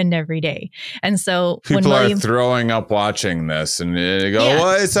that happened every day. And so people are throwing up watching this and they go,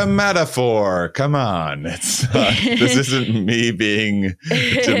 well, it's a metaphor. Come on. It's not, this isn't me being,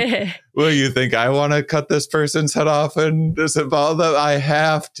 well, you think I want to cut this person's head off and disembowel them? I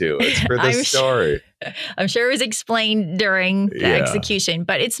have to. It's for the story. I'm sure it was explained during the execution,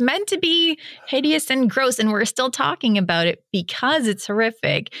 but it's meant to be hideous and gross, and we're still talking about it because it's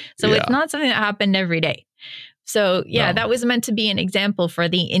horrific. So it's not something that happened every day. So that was meant to be an example for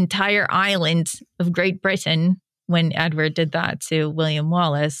the entire island of Great Britain when Edward did that to William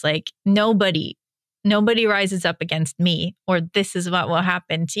Wallace. Like nobody rises up against me, or this is what will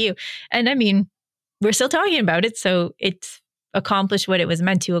happen to you. And I mean, we're still talking about it, so it's accomplished what it was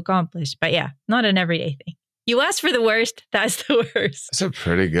meant to accomplish. But not an everyday thing. You asked for the worst. That's the worst. It's a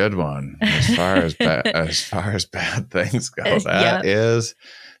pretty good one as far as bad things go.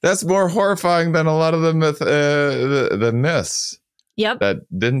 That's more horrifying than a lot of the myths. Yep. That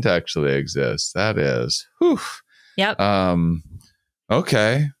didn't actually exist. That is. Whew. Yep.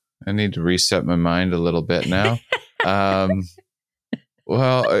 Okay. I need to reset my mind a little bit now.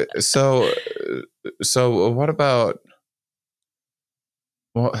 Well, so what about?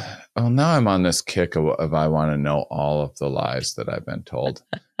 Well, now I'm on this kick of I want to know all of the lies that I've been told.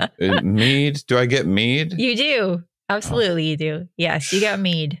 Mead? Do I get mead? You do. Absolutely, you do. Yes, you got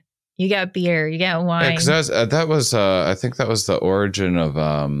mead. You got beer. You got wine. Because that was I think that was the origin of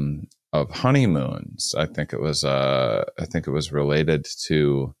honeymoons. I think it was related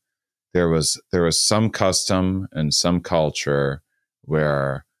to there was some custom and some culture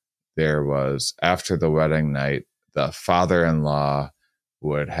where there was, after the wedding night, the father-in-law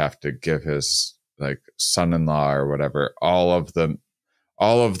would have to give his like son-in-law or whatever all of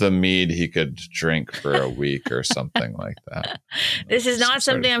the mead he could drink for a week or something like that. This is not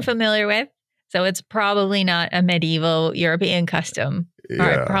something I'm familiar with, so it's probably not a medieval European custom. Or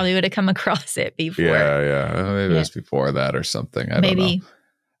I probably would have come across it before. Maybe it was before that or something. I don't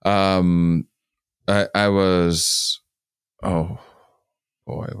know. I was, oh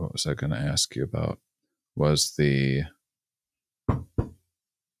boy, what was I going to ask you about? Was the,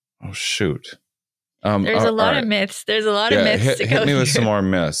 oh shoot. There's a lot of myths. There's a lot of myths to go hit me with through. some more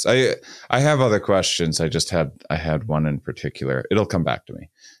myths. I have other questions. I had one in particular. It'll come back to me.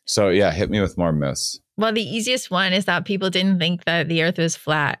 So yeah, hit me with more myths. Well, the easiest one is that people didn't think that the earth was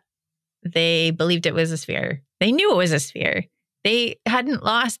flat. They believed it was a sphere. They knew it was a sphere. They hadn't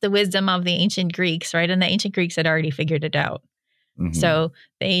lost the wisdom of the ancient Greeks, right? And the ancient Greeks had already figured it out. Mm-hmm. So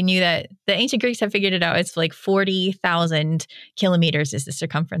they knew that the ancient Greeks had figured it out. It's like 40,000 kilometers is the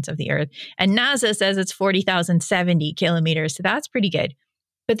circumference of the earth. And NASA says it's 40,070 kilometers. So that's pretty good.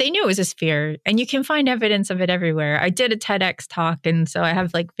 But they knew it was a sphere, and you can find evidence of it everywhere. I did a TEDx talk, and so I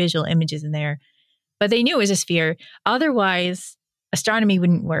have like visual images in there. But they knew it was a sphere. Otherwise, astronomy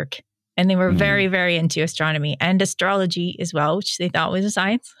wouldn't work. And they were very, very into astronomy and astrology as well, which they thought was a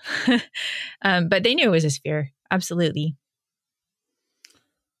science. But they knew it was a sphere. Absolutely.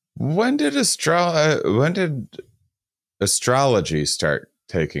 When did astrology start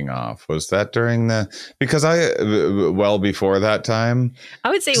taking off? Was that during because well before that time? I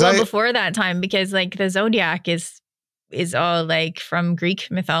would say before that time, because like the zodiac is all like from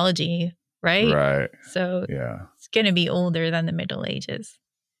Greek mythology, right? Right. So yeah, it's going to be older than the Middle Ages.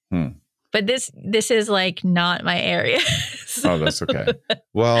 But this is like not my area. So. Oh, that's okay.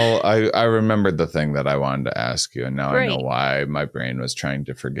 Well, I remembered the thing that I wanted to ask you, and now I know why my brain was trying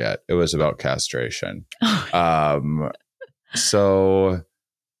to forget. It was about castration. So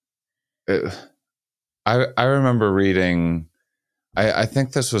I remember reading, I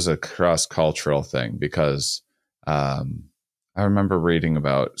think this was a cross-cultural thing, because I remember reading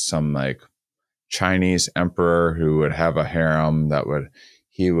about some like Chinese emperor who would have a harem that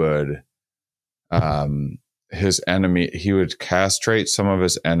he would castrate some of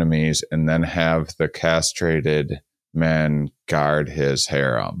his enemies and then have the castrated men guard his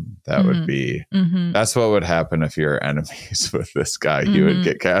harem. That would be, that's what would happen if you're enemies with this guy. You would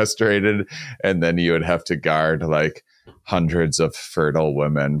get castrated, and then you would have to guard like hundreds of fertile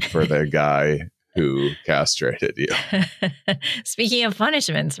women for the guy who castrated you. Speaking of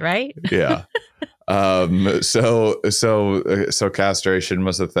punishments, right? Yeah. So castration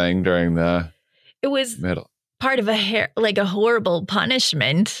was a thing during it was middle. Part of a horrible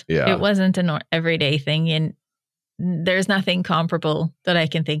punishment. Yeah. It wasn't an everyday thing, and there's nothing comparable that I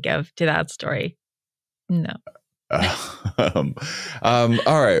can think of to that story. No. All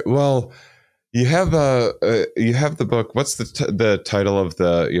right. Well, you have the book. What's the title of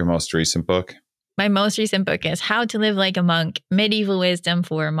your most recent book? My most recent book is How to Live Like a Monk: Medieval Wisdom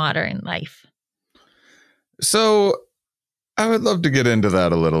for Modern Life. So I would love to get into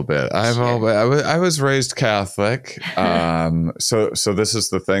that a little bit. I was raised Catholic. So this is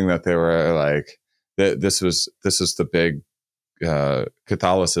the thing that they were like, this is the big,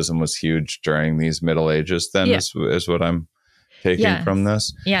 Catholicism was huge during these Middle Ages then, is what I'm taking from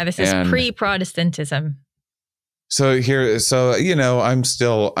this. Yeah, this is pre-Protestantism. So I'm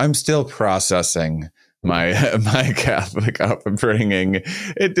still processing my Catholic upbringing.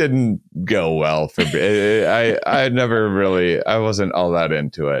 It didn't go well for me. I wasn't all that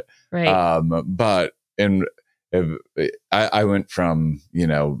into it. Right. But I went from,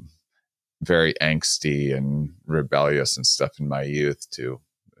 very angsty and rebellious and stuff in my youth to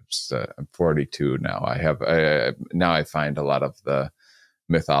I'm 42 now. Now I find a lot of the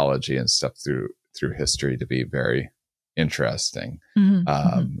mythology and stuff through history to be very interesting.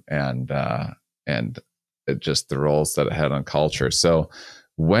 And just the roles that it had on culture. So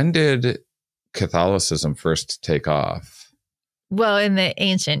when did Catholicism first take off? Well, in the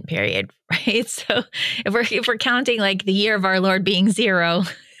ancient period, right? So if we're counting like the year of our Lord being 0,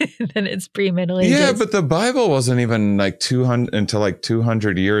 then it's pre-Middle Ages. Yeah, but the Bible wasn't even like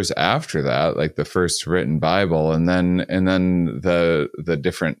 200 years after that, like the first written Bible, and then the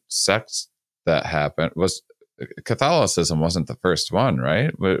different sects that happened. Catholicism wasn't the first one,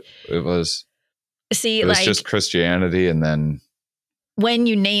 right? It was just Christianity, and then when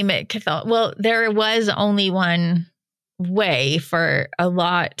you name it Catholic, well, there was only one way for a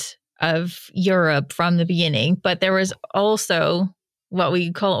lot of Europe from the beginning, but there was also what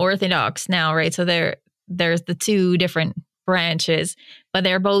we call Orthodox now, right? So there's the two different branches, but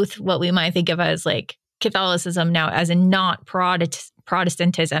they're both what we might think of as like Catholicism now, as in not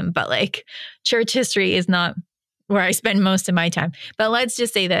Protestantism, but like church history is not where I spend most of my time. But let's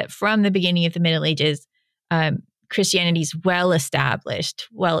just say that from the beginning of the Middle Ages, Christianity is well established.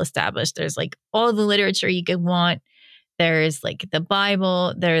 There's like all the literature you could want. There's like the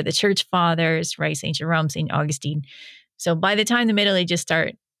Bible, there are the church fathers, right? St. Jerome, St. Augustine. So by the time the Middle Ages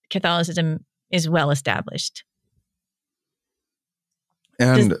start, Catholicism is well established.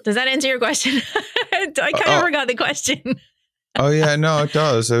 And does that answer your question? I kind of forgot the question. Oh yeah, no, it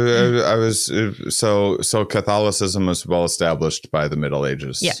does. I was so Catholicism was well established by the Middle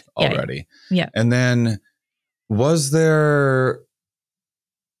Ages already. Yeah. And then was there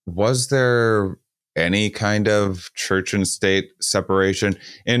any kind of church and state separation?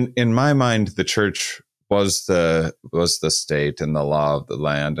 In my mind, the church was the state and the law of the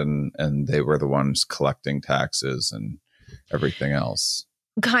land, and they were the ones collecting taxes and everything else.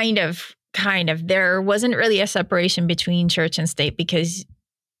 Kind of. There wasn't really a separation between church and state, because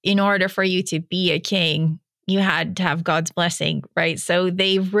in order for you to be a king, you had to have God's blessing, right? So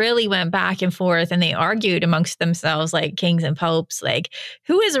they really went back and forth and they argued amongst themselves, like kings and popes, like,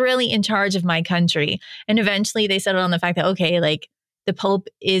 who is really in charge of my country? And eventually they settled on the fact that, okay, like the Pope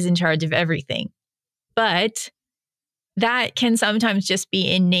is in charge of everything. But that can sometimes just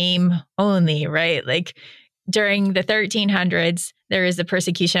be in name only, right? Like during the 1300s, there is the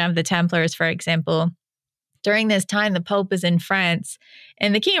persecution of the Templars, for example. During this time, the Pope is in France,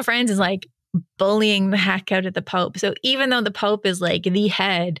 and the King of France is like bullying the heck out of the Pope. So even though the Pope is like the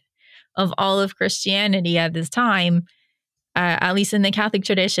head of all of Christianity at this time, at least in the Catholic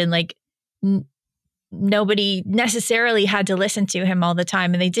tradition, like nobody necessarily had to listen to him all the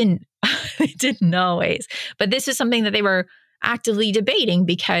time, and they didn't. They didn't always. But this is something that they were actively debating,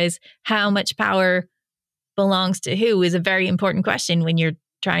 because how much power belongs to who is a very important question when you're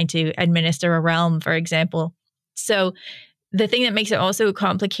trying to administer a realm, for example. So the thing that makes it also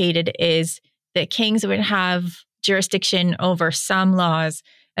complicated is that kings would have jurisdiction over some laws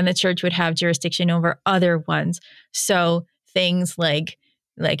and the church would have jurisdiction over other ones. So things like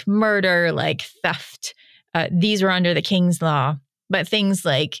murder, like theft, these were under the king's law. But things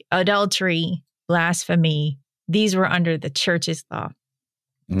like adultery, blasphemy, these were under the church's law.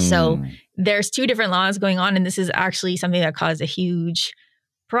 So there's two different laws going on. And this is actually something that caused a huge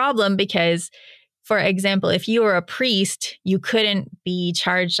problem because, for example, if you were a priest, you couldn't be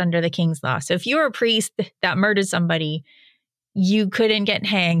charged under the king's law. So if you were a priest that murdered somebody, you couldn't get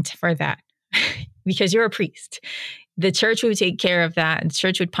hanged for that because you're a priest. The church would take care of that, and the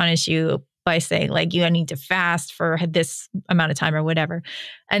church would punish you by saying, like, you need to fast for this amount of time or whatever.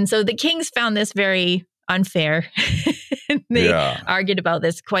 And so the kings found this very unfair. They argued about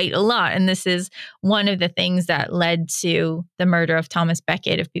this quite a lot. And this is one of the things that led to the murder of Thomas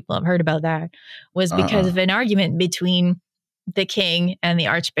Becket, if people have heard about that, was because of an argument between the king and the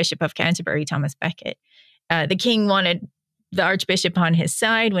Archbishop of Canterbury, Thomas Becket. The king wanted the Archbishop on his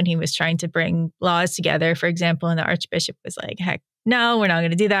side when he was trying to bring laws together, for example, and the Archbishop was like, heck, no, we're not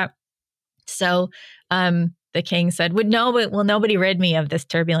going to do that. So the king said, will nobody rid me of this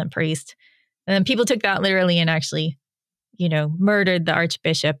turbulent priest? And then people took that literally and actually, murdered the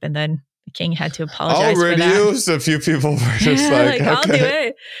Archbishop, and then the king had to apologize for that. I'll rid you. So a few people were just like, I'll do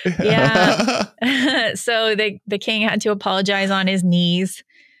it. Yeah. So the king had to apologize on his knees,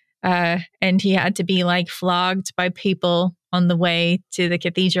 and he had to be like flogged by people on the way to the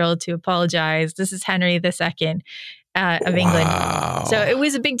cathedral to apologize. This is Henry II of England. So it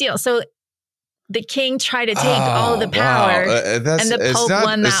was a big deal. So the king tried to take all the power, and the Pope won that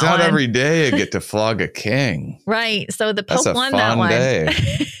one. It's not every day you get to flog a king. Right. So the Pope won that one. Day.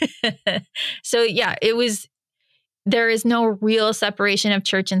 So yeah, there is no real separation of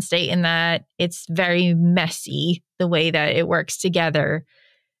church and state in that it's very messy the way that it works together.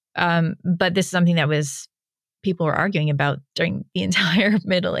 But this is something that people were arguing about during the entire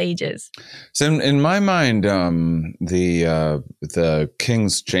Middle Ages. So in my mind, the King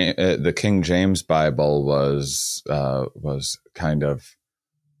James Bible was kind of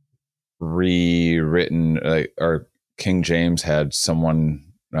rewritten, or King James had someone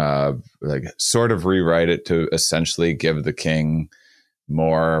sort of rewrite it to essentially give the king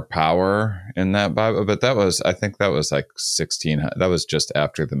more power in that Bible. But I think that was like 1600. That was just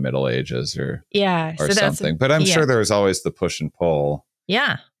after the Middle Ages or something. But I'm sure there was always the push and pull.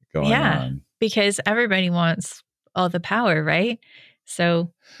 Yeah. Going on. Because everybody wants all the power, right?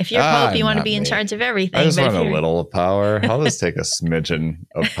 So if you're Pope, you want to be in charge of everything. I just want a little power. I'll just take a smidgen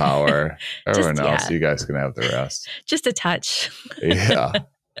of power. Everyone else, you guys can have the rest. Just a touch. Yeah.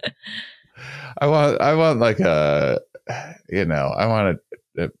 I want like I want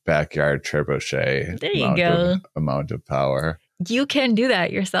a backyard trebuchet. There you go. Amount of power. You can do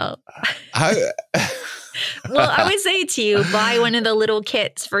that yourself. Well, I would say to you, buy one of the little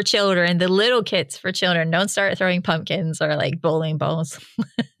kits for children. The little kits for children. Don't start throwing pumpkins or like bowling balls.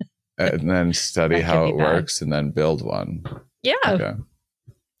 And then study how it works and then build one. Yeah. Okay.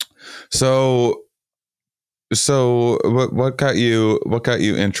 So what got you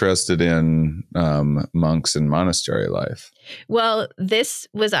interested in monks and monastery life? Well, this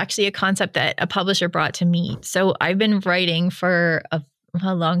was actually a concept that a publisher brought to me. So I've been writing for a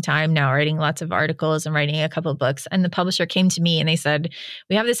long time now, writing lots of articles and writing a couple of books. And the publisher came to me and they said,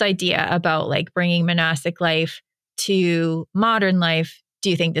 we have this idea about like bringing monastic life to modern life. Do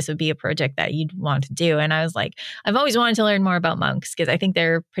you think this would be a project that you'd want to do? And I was like, I've always wanted to learn more about monks because I think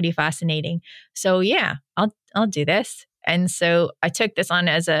they're pretty fascinating. So yeah, I'll do this. And so I took this on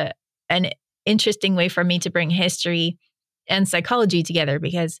as an interesting way for me to bring history and psychology together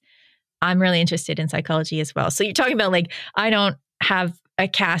because I'm really interested in psychology as well. So you're talking about like, I don't have a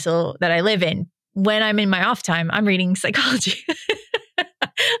castle that I live in, when I'm in my off time, I'm reading psychology.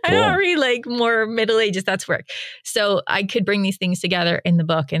 I Cool. don't read like more Middle Ages. That's work. So I could bring these things together in the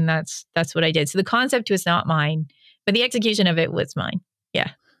book, and that's what I did. So the concept was not mine, but the execution of it was mine.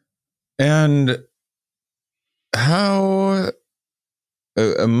 Yeah. And how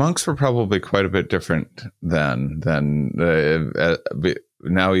monks were probably quite a bit different then than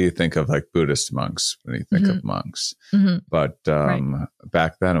now you think of like Buddhist monks when you think of monks. But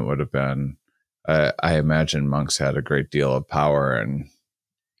back then it would have been, I imagine monks had a great deal of power and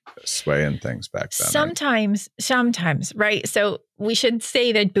sway in things back then. Sometimes, right? So we should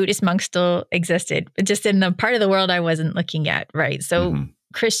say that Buddhist monks still existed, but just in the part of the world I wasn't looking at, right? So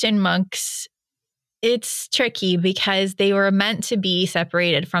Christian monks, it's tricky because they were meant to be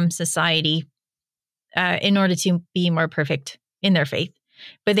separated from society in order to be more perfect in their faith,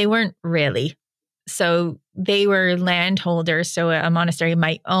 but they weren't really. So they were landholders. So a monastery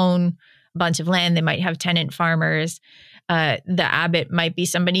might own a bunch of land. They might have tenant farmers. The abbot might be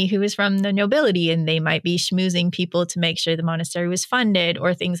somebody who is from the nobility, and they might be schmoozing people to make sure the monastery was funded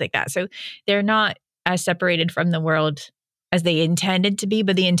or things like that. So they're not as separated from the world as they intended to be,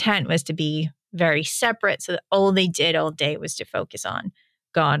 but the intent was to be very separate. So that all they did all day was to focus on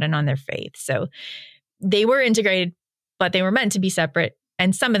God and on their faith. So they were integrated, but they were meant to be separate.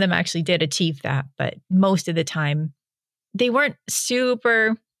 And some of them actually did achieve that. But most of the time, they weren't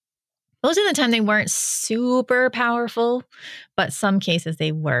super powerful, but some cases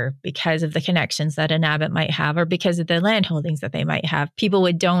they were because of the connections that an abbot might have or because of the land holdings that they might have. People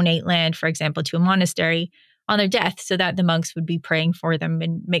would donate land, for example, to a monastery on their death so that the monks would be praying for them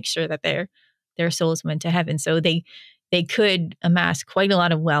and make sure that their souls went to heaven. So they could amass quite a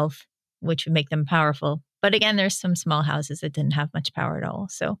lot of wealth, which would make them powerful. But again, there's some small houses that didn't have much power at all.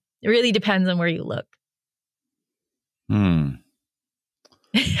 So it really depends on where you look. I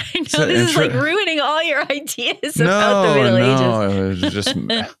know this is like ruining all your ideas about the Middle Ages.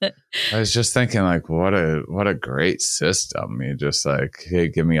 I was just thinking like, what a great system. You just like, hey,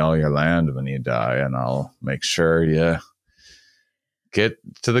 give me all your land when you die and I'll make sure you get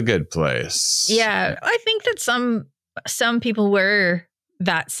to the good place. Yeah. I think that some people were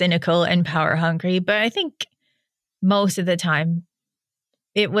that cynical and power hungry, but I think most of the time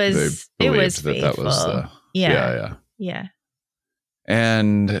it was faithful. That was the, yeah.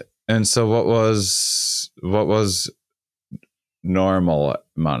 And so what was normal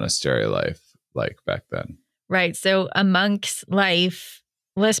monastery life like back then? Right. So a monk's life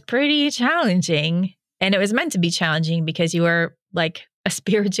was pretty challenging, and it was meant to be challenging because you were like a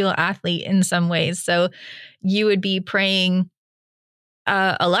spiritual athlete in some ways. So you would be praying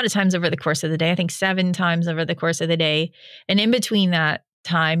a lot of times over the course of the day, I think 7 times over the course of the day. And in between that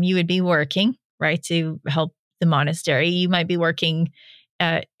time, you would be working, right, to help the monastery. You might be working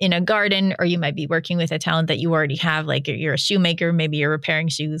in a garden, or you might be working with a talent that you already have, like you're a shoemaker, maybe you're repairing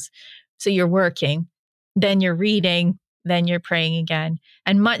shoes. So you're working, then you're reading, then you're praying again.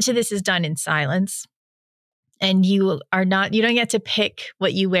 And much of this is done in silence. And you don't get to pick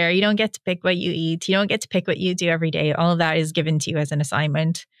what you wear. You don't get to pick what you eat. You don't get to pick what you do every day. All of that is given to you as an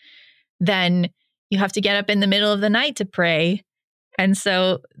assignment. Then you have to get up in the middle of the night to pray. And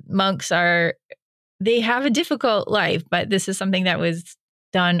so monks they have a difficult life, but this is something that was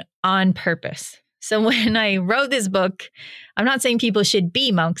done on purpose. So when I wrote this book, I'm not saying people should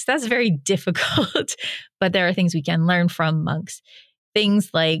be monks. That's very difficult. But there are things we can learn from monks.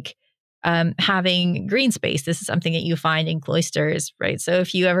 Things like having green space. This is something that you find in cloisters, right? So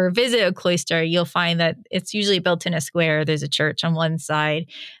if you ever visit a cloister, you'll find that it's usually built in a square. There's a church on one side.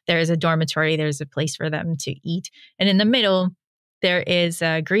 There's a dormitory. There's a place for them to eat. And in the middle, there is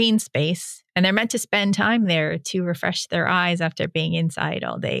a green space. And they're meant to spend time there to refresh their eyes after being inside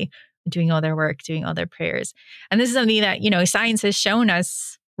all day, doing all their work, doing all their prayers. And this is something that, science has shown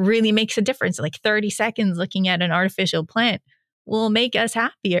us really makes a difference. Like 30 seconds looking at an artificial plant will make us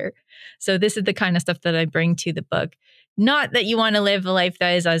happier. So this is the kind of stuff that I bring to the book. Not that you want to live a life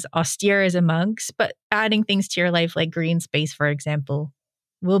that is as austere as a monk's, but adding things to your life like green space, for example,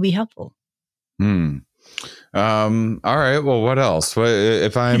 will be helpful. All right. Well, what else?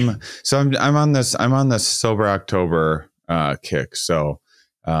 If I'm on this Sober October kick. So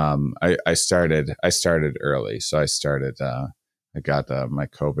I started early. So I got my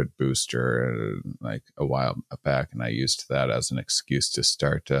COVID booster like a while back, and I used that as an excuse to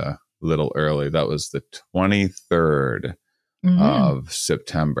start a little early. That was the 23rd of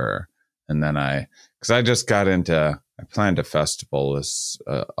September. And then because I just got I planned a festival this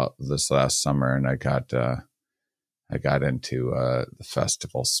last summer, and I got into the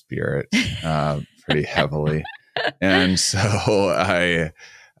festival spirit pretty heavily. And so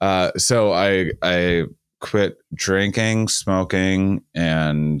So I quit drinking, smoking,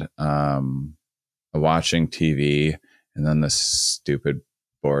 and watching TV, and then the stupid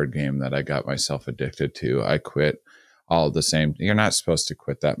board game that I got myself addicted to. I quit all the same. You're not supposed to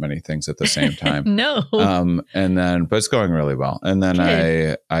quit that many things at the same time. No. And then, but it's going really well. And then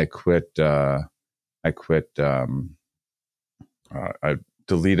I quit. I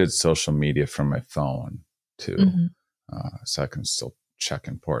deleted social media from my phone too, so I can still check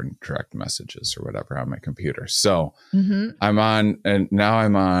important direct messages or whatever on my computer. So I'm on, and now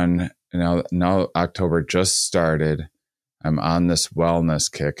I'm on. Now October just started. I'm on this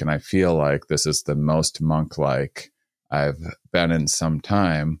wellness kick, and I feel like this is the most monk-like I've been in some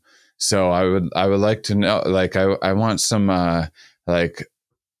time. So I would like to know, like, I want some like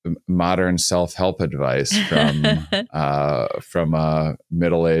modern self-help advice from a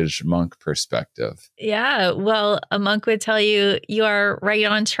middle-aged monk perspective. Yeah, well, a monk would tell you you are right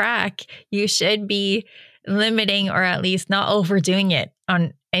on track. You should be limiting, or at least not overdoing it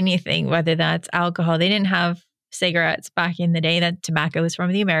on anything, whether that's alcohol. They didn't have cigarettes back in the day. That tobacco was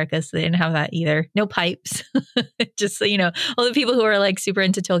from the Americas, so they didn't have that either. No pipes. Just so you know, all the people who are like super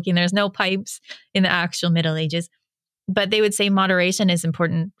into Tolkien, there's no pipes in the actual Middle Ages. But they would say moderation is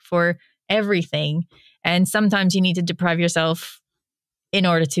important for everything. And sometimes you need to deprive yourself in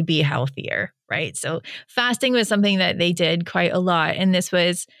order to be healthier, right? So fasting was something that they did quite a lot. And this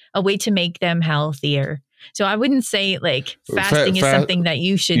was a way to make them healthier. So I wouldn't say like fasting is something that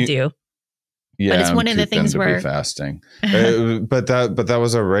you should do. Yeah, but it's one of the things where fasting. but that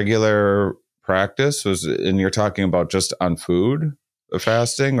was a regular practice. And you're talking about just on food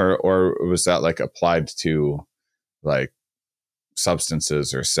fasting, or was that like applied to like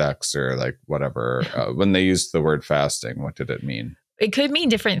substances or sex or like whatever? When they used the word fasting, what did it mean? It could mean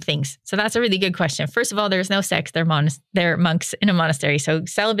different things. So that's a really good question. First of all, there's no sex. They're monks in a monastery. So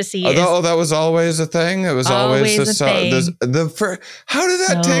celibacy is... Oh, that was always a thing? It was always a thing. How did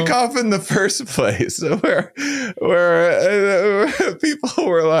that take off in the first place? Where people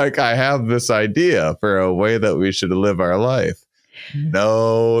were like, I have this idea for a way that we should live our life.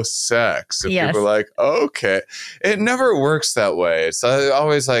 No sex. And people are like, okay. It never works that way. It's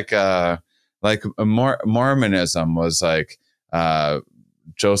always like Mormonism was like,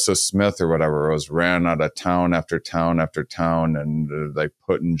 Joseph Smith or whatever ran out of town after town after town and like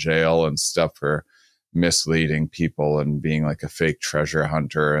put in jail and stuff for misleading people and being like a fake treasure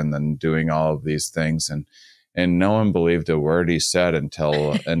hunter and then doing all of these things. And no one believed a word he said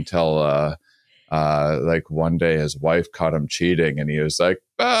until like one day his wife caught him cheating and he was like,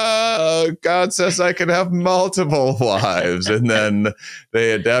 God says I can have multiple wives. And then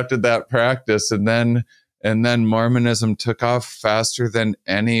they adapted that practice, and then Mormonism took off faster than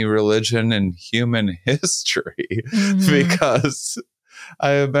any religion in human history, because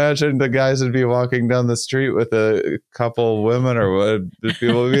I imagine the guys would be walking down the street with a couple women, or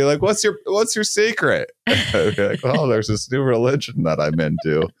people would be like, what's your secret? I'd be like, well, there's this new religion that I'm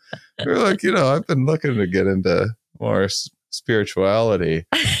into. We're like, I've been looking to get into more spirituality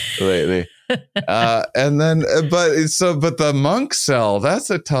lately. But the monk cell, that's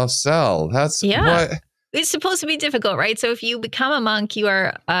a tough cell. That's what... It's supposed to be difficult, right? So if you become a monk, you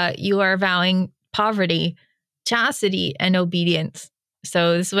are vowing poverty, chastity, and obedience.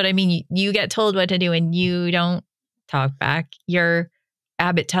 So this is what I mean. You get told what to do and you don't talk back. Your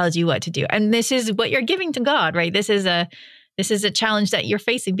abbot tells you what to do. And this is what you're giving to God, right? This is a challenge that you're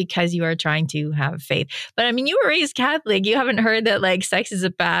facing because you are trying to have faith. But I mean, you were raised Catholic. You haven't heard that like sex is a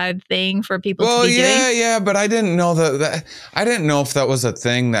bad thing for people to be doing? Yeah, but I didn't know that. I didn't know if that was a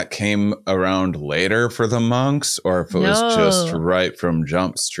thing that came around later for the monks, or if it was just right from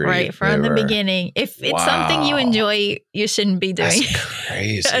Jump Street. Right from the beginning. If it's something you enjoy, you shouldn't be doing. That's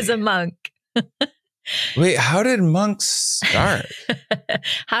crazy. As a monk. Wait, how did monks start?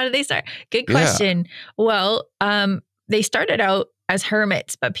 How did they start? Good question. Yeah. Well, they started out as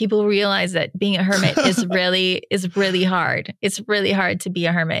hermits, but people realized that being a hermit is really hard. It's really hard to be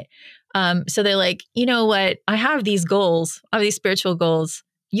a hermit. So they're like, you know what? I have these goals. I have these spiritual goals.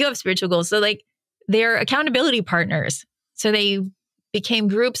 You have spiritual goals. So like they're accountability partners. So they became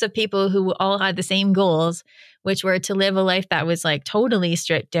groups of people who all had the same goals, which were to live a life that was like totally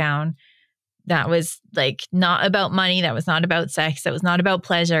stripped down. That was like not about money. That was not about sex. That was not about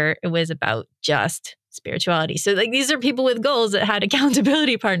pleasure. It was about just spirituality. So like these are people with goals that had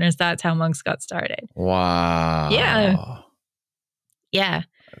accountability partners. That's how monks got started. Wow. Yeah.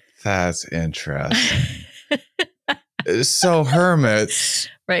 That's interesting. So hermits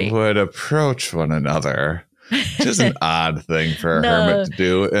would approach one another. Which is an odd thing for a hermit to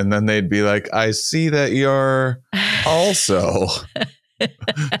do. And then they'd be like, I see that you're also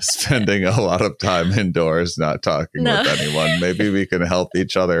spending a lot of time indoors, not talking with anyone. Maybe we can help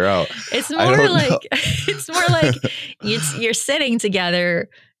each other out. It's more like it's more like you're sitting together,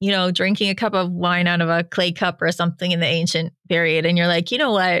 you know, drinking a cup of wine out of a clay cup or something in the ancient period, and you're like, you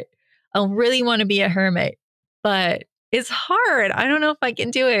know what? I really want to be a hermit, but it's hard. I don't know if I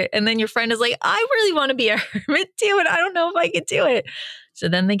can do it. And then your friend is like, I really want to be a hermit too, and I don't know if I can do it. So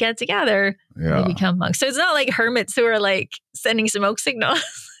then they get together, they become monks. So it's not like hermits who are like sending smoke signals.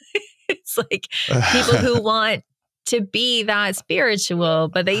 It's like people who want to be that spiritual,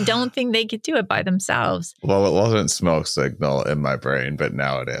 but they don't think they could do it by themselves. Well, it wasn't smoke signal in my brain, but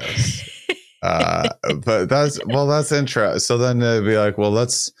now it is. But that's interesting. So then they'd be like, well,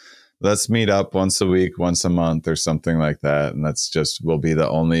 let's meet up once a week, once a month or something like that. And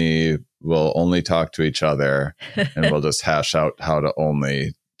we'll only talk to each other, and we'll just hash out how to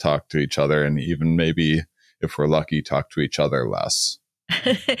only talk to each other. And even maybe if we're lucky, talk to each other less.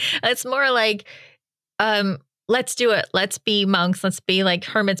 It's more like, let's do it. Let's be monks. Let's be like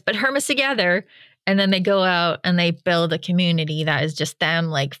hermits, but hermits together. And then they go out and they build a community that is just them,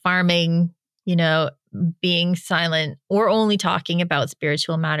 like farming, you know, being silent or only talking about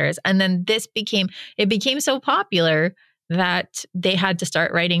spiritual matters. And then it became so popular that they had to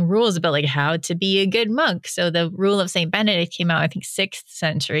start writing rules about like how to be a good monk. So the rule of St. Benedict came out, I think, 6th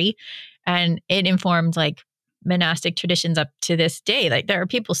century, and it informed like monastic traditions up to this day. Like there are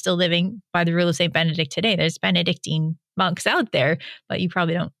people still living by the rule of St. Benedict today. There's Benedictine monks out there, but you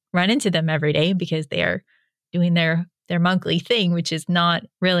probably don't run into them every day because they are doing their monkly thing, which is not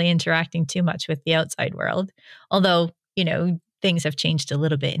really interacting too much with the outside world. Although, you know, things have changed a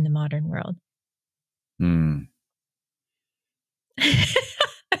little bit in the modern world.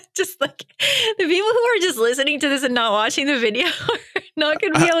 Just like the people who are just listening to this and not watching the video are not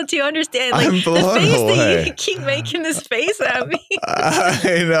going to be able to understand. Like the face that you keep making this face at me.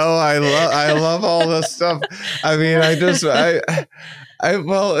 I know. I love all this stuff. I mean,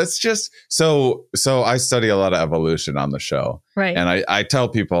 well, it's just so I study a lot of evolution on the show. Right. And I tell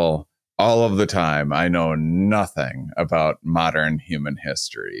people all of the time, I know nothing about modern human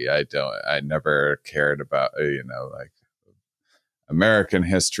history. I never cared about, you know, like American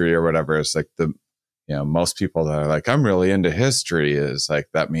history or whatever. It's like most people that are like, I'm really into history is like,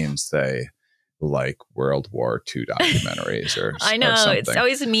 that means they like World War II documentaries or I know. Or it's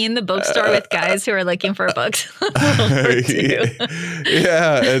always me in the bookstore with guys who are looking for books.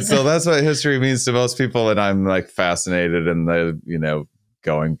 Yeah. And so that's what history means to most people. And I'm like fascinated in the, you know,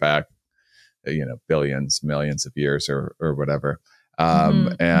 going back, you know, billions, millions of years or whatever.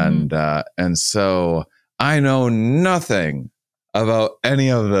 And so I know nothing about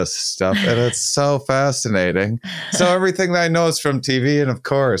any of this stuff, and it's so fascinating. So everything that I know is from TV, and of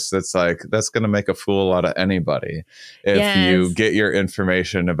course it's like that's going to make a fool out of anybody if you get your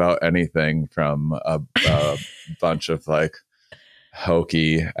information about anything from a bunch of like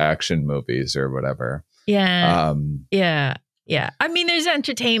hokey action movies or whatever. Yeah. I mean, there's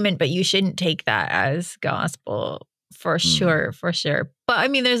entertainment, but you shouldn't take that as gospel for sure. But I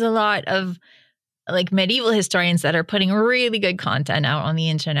mean, there's a lot of like medieval historians that are putting really good content out on the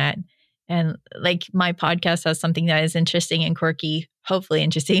internet. And like my podcast has something that is interesting and quirky, hopefully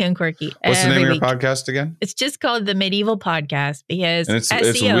interesting and quirky. What's the name of your podcast again? It's just called The Medieval Podcast because it's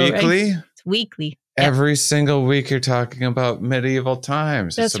SEO, weekly? Right? It's weekly. Every single week you're talking about medieval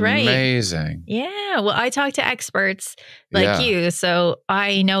times. That's right. Amazing. Yeah. Well, I talk to experts like you, so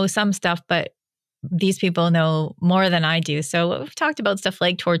I know some stuff, but these people know more than I do. So we've talked about stuff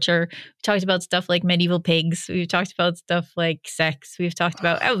like torture. We've talked about stuff like medieval pigs. We've talked about stuff like sex. We've talked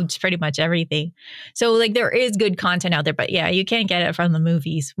about just pretty much everything. So like there is good content out there, but yeah, you can't get it from the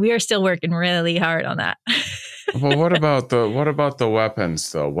movies. We are still working really hard on that. Well, what about the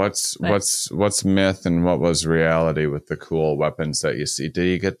weapons though? What's myth and what was reality with the cool weapons that you see? Do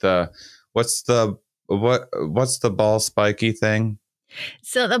you get what's the ball spiky thing?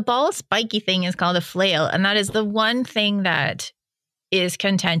 So the ball spiky thing is called a flail, and that is the one thing that is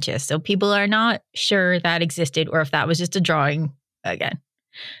contentious. So people are not sure that existed or if that was just a drawing again.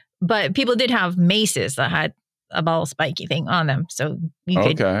 But people did have maces that had a ball spiky thing on them. So you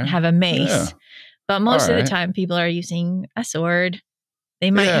could have a mace. Yeah. But most of the time people are using a sword.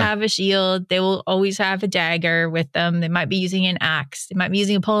 They might have a shield. They will always have a dagger with them. They might be using an axe. They might be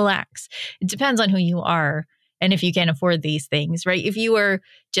using a pole axe. It depends on who you are. And if you can't afford these things, right? If you were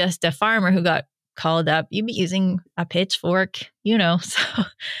just a farmer who got called up, you'd be using a pitchfork, you know. So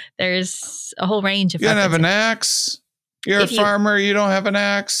there's a whole range of. You don't have an axe. You're a farmer. You don't have an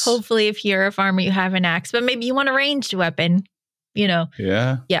axe. Hopefully, if you're a farmer, you have an axe. But maybe you want a ranged weapon, you know.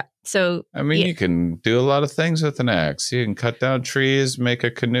 Yeah. Yeah. So I mean, you can do a lot of things with an axe. You can cut down trees, make a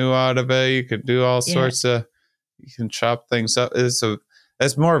canoe out of it. You could do all sorts of, you can chop things up. It's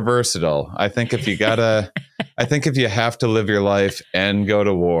more versatile. I think if you have to live your life and go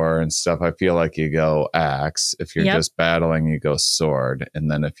to war and stuff, I feel like you go axe. If you're just battling, you go sword.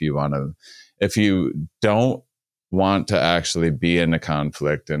 And then if you don't want to actually be in a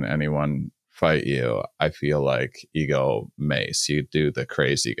conflict and anyone fight you, I feel like you go mace. You do the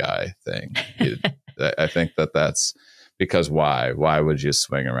crazy guy thing. I think that's because why would you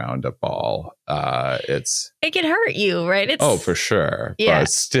swing around a ball? It can hurt you, right? For sure. But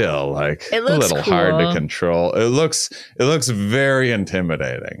still, like, it looks a little cool. hard to control. It looks very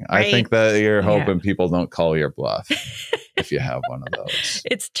intimidating. Right? I think that you're hoping people don't call your bluff if you have one of those.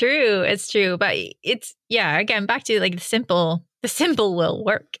 It's true. But again, back to like the simple will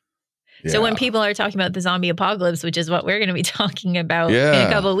work. Yeah. So when people are talking about the zombie apocalypse, which is what we're going to be talking about in a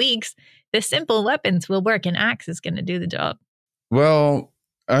couple of weeks, the simple weapons will work, and axe is going to do the job. Well,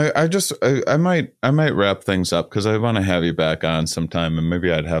 I might wrap things up because I want to have you back on sometime, and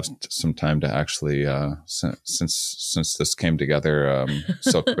maybe I'd have some time to actually, since this came together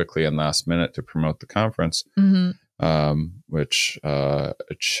so quickly and last minute to promote the conference. Which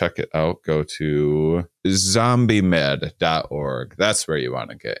check it out. Go to zombiemed.org. That's where you want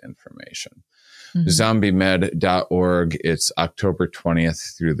to get information. Zombiemed.org. It's October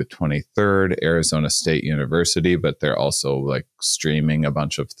 20th through the 23rd, Arizona State University, but they're also like streaming a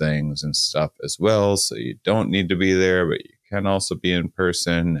bunch of things and stuff as well. So you don't need to be there, but you can also be in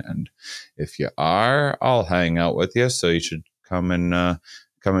person. And if you are, I'll hang out with you. So you should come and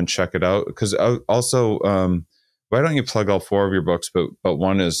check it out. Because also, why don't you plug all 4 of your books? But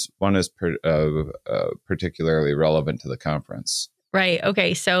one is particularly relevant to the conference. Right.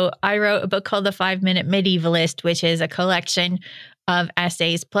 Okay. So I wrote a book called The 5-Minute Medievalist, which is a collection of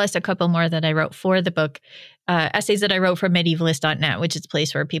essays, plus a couple more that I wrote for the book, essays that I wrote for medievalist.net, which is a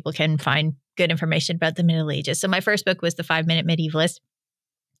place where people can find good information about the Middle Ages. So my first book was The 5-Minute Medievalist.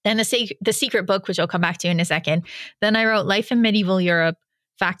 Then the secret book, which I'll come back to in a second. Then I wrote Life in Medieval Europe,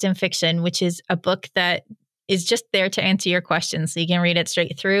 Fact and Fiction, which is a book that is just there to answer your questions. So you can read it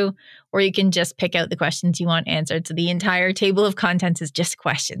straight through, or you can just pick out the questions you want answered. So the entire table of contents is just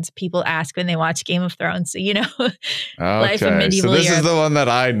questions people ask when they watch Game of Thrones. So, Life in Medieval So this Europe. is the one that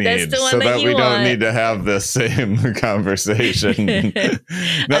I need, so that we don't need to have the same conversation.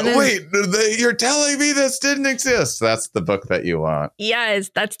 Wait, you're telling me this didn't exist? That's the book that you want.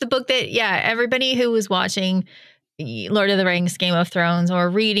 Yes, that's the book that, everybody who was watching Lord of the Rings, Game of Thrones, or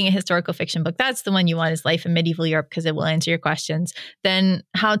reading a historical fiction book, that's the one you want, is Life in Medieval Europe, because it will answer your questions. Then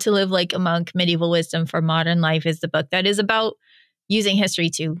How to Live Like a Monk, Medieval Wisdom for Modern Life is the book that is about using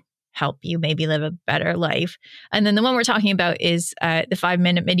history to help you maybe live a better life. And then the one we're talking about is The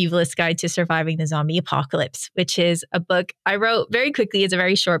 5-Minute Medievalist Guide to Surviving the Zombie Apocalypse, which is a book I wrote very quickly. It's a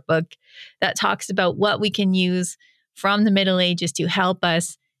very short book that talks about what we can use from the Middle Ages to help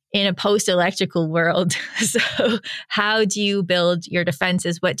us in a post-electrical world. So how do you build your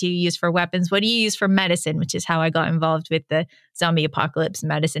defenses? What do you use for weapons? What do you use for medicine? Which is how I got involved with the zombie apocalypse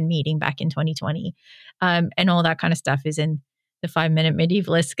medicine meeting back in 2020. And all that kind of stuff is in The 5-Minute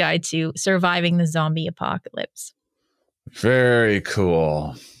Medievalist Guide to Surviving the Zombie Apocalypse. Very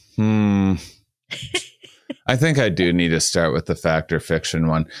cool. I think I do need to start with the fact or fiction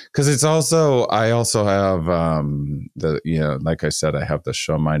one, because I also have like I said, I have the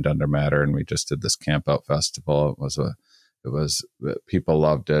show Mind Under Matter, and we just did this Camp Out Festival. It was people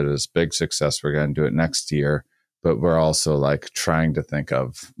loved it. It was a big success. We're going to do it next year, but we're also like trying to think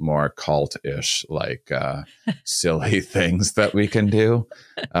of more cult-ish, like silly things that we can do.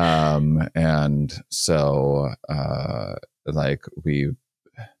 And so like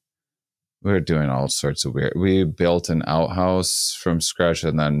we're doing all sorts of weird. We built an outhouse from scratch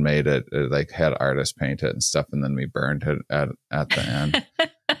and then made it like had artists paint it and stuff, and then we burned it at the end.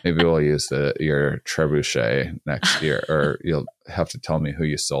 Maybe we'll use your trebuchet next year, or you'll have to tell me who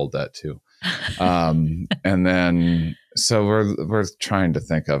you sold that to. And then so we're trying to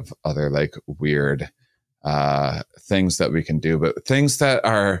think of other like weird things that we can do, but things that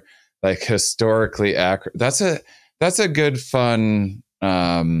are like historically accurate. That's a good fun.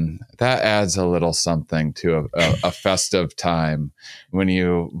 That adds a little something to a festive time when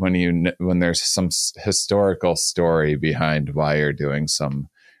there's some historical story behind why you're doing some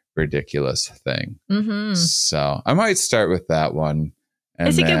ridiculous thing. So I might start with that one.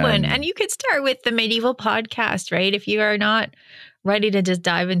 It's a good one. And you could start with the medieval podcast, right? If you are not ready to just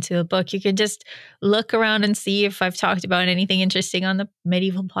dive into a book, you could just look around and see if I've talked about anything interesting on the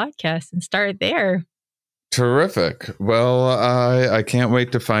medieval podcast and start there. Terrific. Well, I can't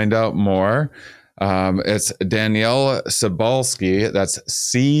wait to find out more. It's Danielle Cybulskie. That's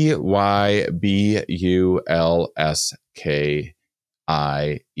Cybulskie.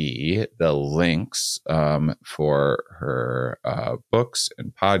 The links for her books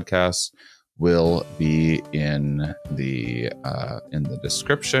and podcasts will be in the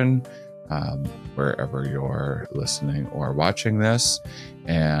description wherever you're listening or watching this.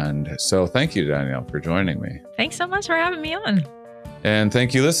 And so thank you, Danielle, for joining me. Thanks so much for having me on. And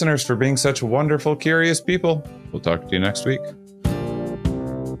thank you, listeners, for being such wonderful, curious people. We'll talk to you next week.